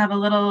can have a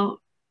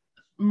little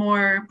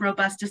more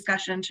robust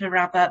discussion to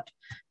wrap up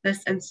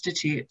this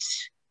institute.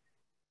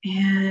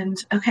 And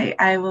okay,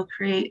 I will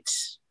create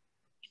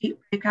 8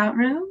 breakout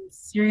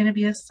rooms. You're going to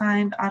be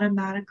assigned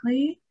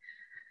automatically.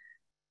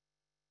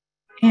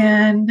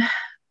 And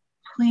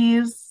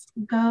please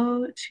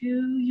go to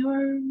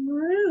your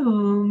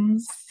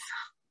rooms.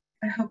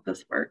 I hope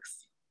this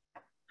works.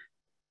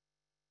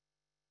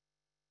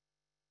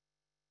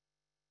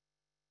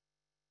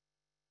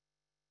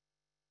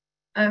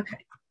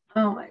 Okay.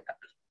 Oh my God.